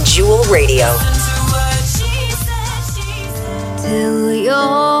on Jewel Radio. Till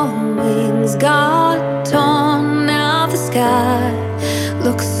your wings got torn, now the sky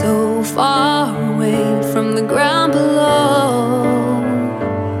looks so far away from the ground below,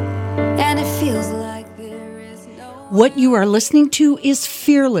 and it feels like what you are listening to is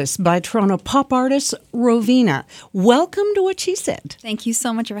Fearless by Toronto pop artist Roveena. Welcome to What She Said. Thank you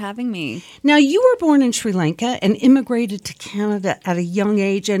so much for having me. Now, you were born in Sri Lanka and immigrated to Canada at a young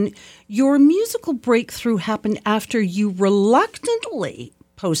age, and your musical breakthrough happened after you reluctantly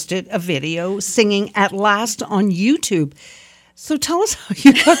posted a video singing At Last on YouTube. So tell us how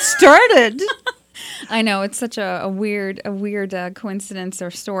you got started. I know, it's such a weird coincidence or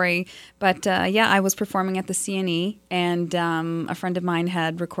story, but yeah, I was performing at the CNE, and a friend of mine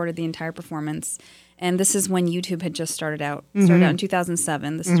had recorded the entire performance, and this is when YouTube had just started out. Started out in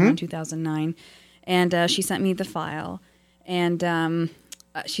 2007. This is around 2009, and she sent me the file, and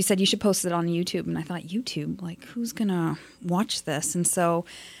she said you should post it on YouTube, and I thought, YouTube, like who's gonna watch this? And so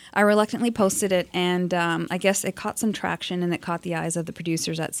I reluctantly posted it, and I guess it caught some traction, and it caught the eyes of the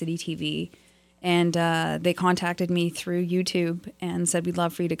producers at City TV. And they contacted me through YouTube and said, we'd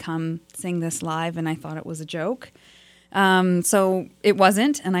love for you to come sing this live. And I thought it was a joke. So it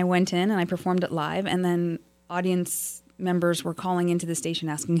wasn't. And I went in and I performed it live. And then audience members were calling into the station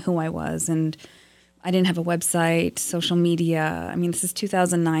asking who I was. And I didn't have a website, social media. I mean, this is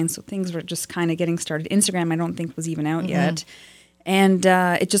 2009, so things were just kind of getting started. Instagram, I don't think, was even out yet. And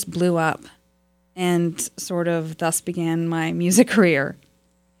it just blew up. And sort of thus began my music career.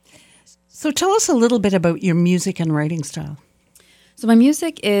 So tell us a little bit about your music and writing style. So my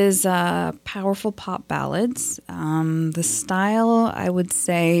music is powerful pop ballads. The style, I would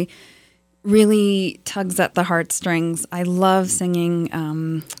say, really tugs at the heartstrings. I love singing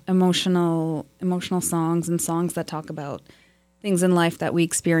emotional songs and songs that talk about things in life that we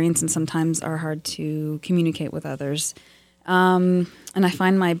experience and sometimes are hard to communicate with others. And I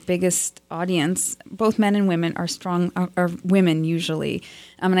find my biggest audience, both men and women, are women usually,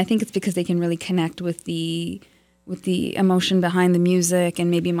 and I think it's because they can really connect with the emotion behind the music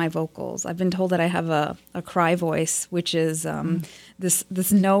and maybe my vocals. I've been told that I have a cry voice, which is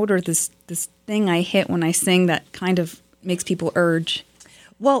this note or this thing I hit when I sing that kind of makes people urge.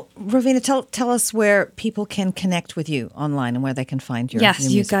 Well, Roveena, tell us where people can connect with you online and where they can find your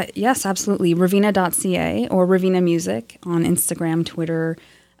music. Yes, absolutely. Roveena.ca or Roveena Music on Instagram, Twitter,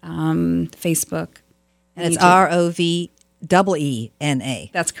 Facebook. And it's ROVEENA.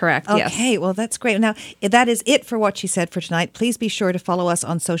 That's correct, yes. Okay, well, that's great. Now, that is it for What She Said for tonight. Please be sure to follow us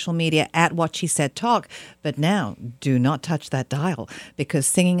on social media at What She Said Talk. But now, do not touch that dial, because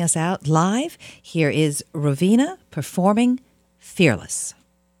singing us out live, here is Roveena performing Fearless.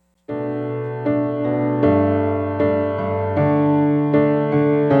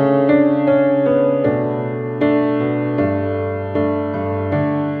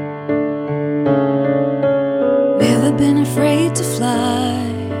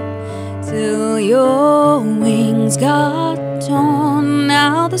 sky till your wings got torn.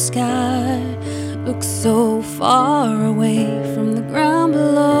 Now the sky looks so far away from the ground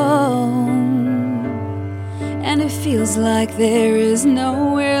below, and it feels like there is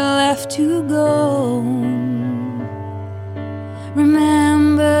nowhere left to go.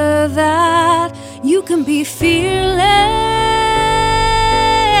 Remember that you can be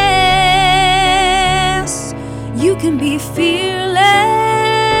fearless. You can be fearless.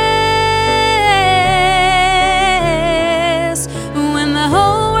 When the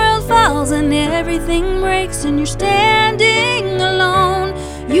whole world falls and everything breaks and you're standing alone,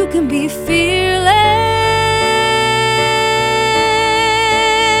 you can be fearless.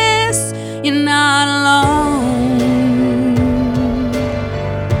 You're not alone.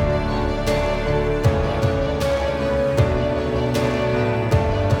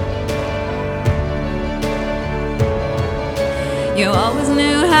 You always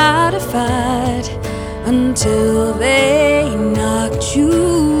knew how to fight until they knocked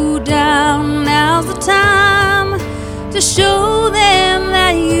you down. Now's the time to show them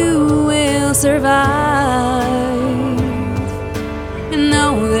that you will survive. And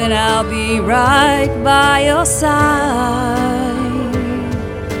know that I'll be right by your side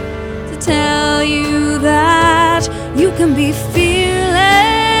to tell you that you can be fearless.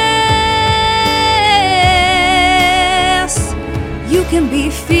 You can be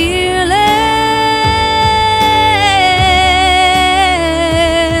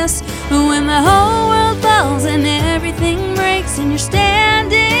fearless. When the whole world falls and everything breaks and you're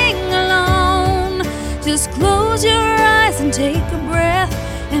standing alone, just close your eyes and take a breath,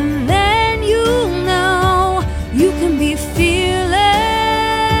 and then you'll know you can be fearless.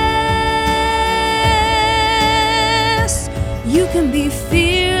 You can be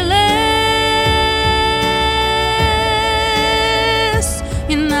fearless.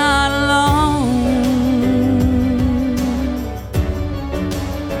 You're not alone.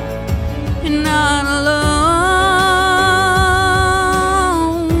 You're not alone.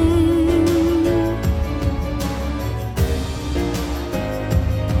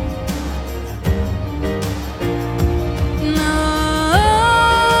 No.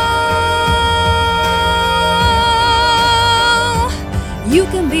 You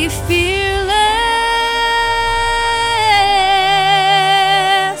can be fearless.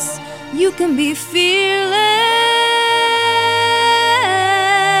 You can be fearless.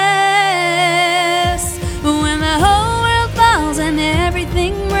 When the whole world falls and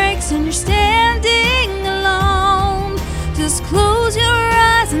everything breaks and you're standing alone, just close your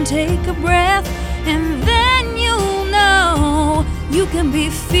eyes and take a breath, and then you'll know you can be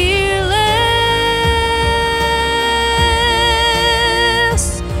fearless.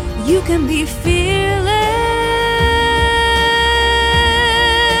 You can be fearless.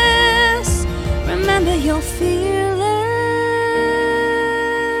 Remember, you're fearless.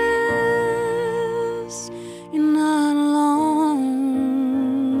 You're not alone.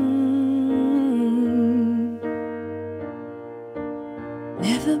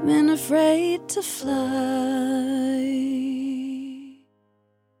 Never been afraid to fly.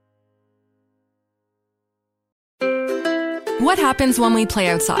 What happens when we play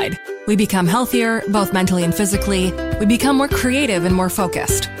outside? We become healthier, both mentally and physically. We become more creative and more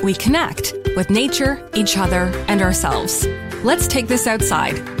focused. We connect with nature, each other, and ourselves. Let's Take This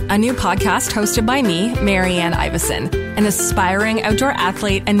Outside, a new podcast hosted by me, Marianne Iveson, an aspiring outdoor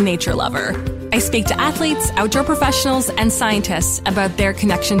athlete and nature lover. I speak to athletes, outdoor professionals, and scientists about their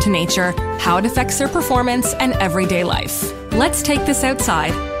connection to nature, how it affects their performance, and everyday life. Let's Take This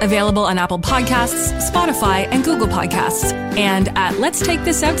Outside, available on Apple Podcasts, Spotify, and Google Podcasts, and at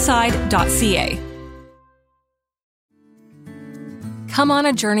letstakethisoutside.ca. Come on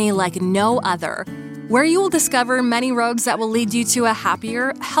a journey like no other, where you will discover many roads that will lead you to a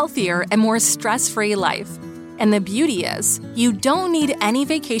happier, healthier, and more stress-free life. And the beauty is, you don't need any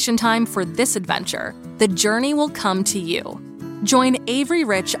vacation time for this adventure. The journey will come to you. Join Avery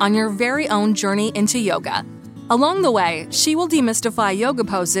Rich on your very own journey into yoga. Along the way, she will demystify yoga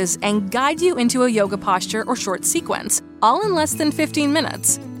poses and guide you into a yoga posture or short sequence, all in less than 15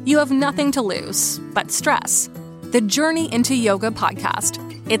 minutes. You have nothing to lose but stress. The Journey into Yoga podcast.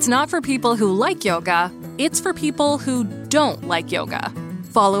 It's not for people who like yoga, it's for people who don't like yoga.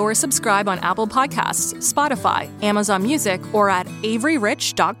 Follow or subscribe on Apple Podcasts, Spotify, Amazon Music, or at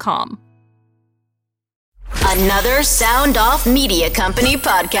averyrich.com. Another Sound Off Media Company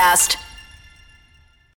podcast.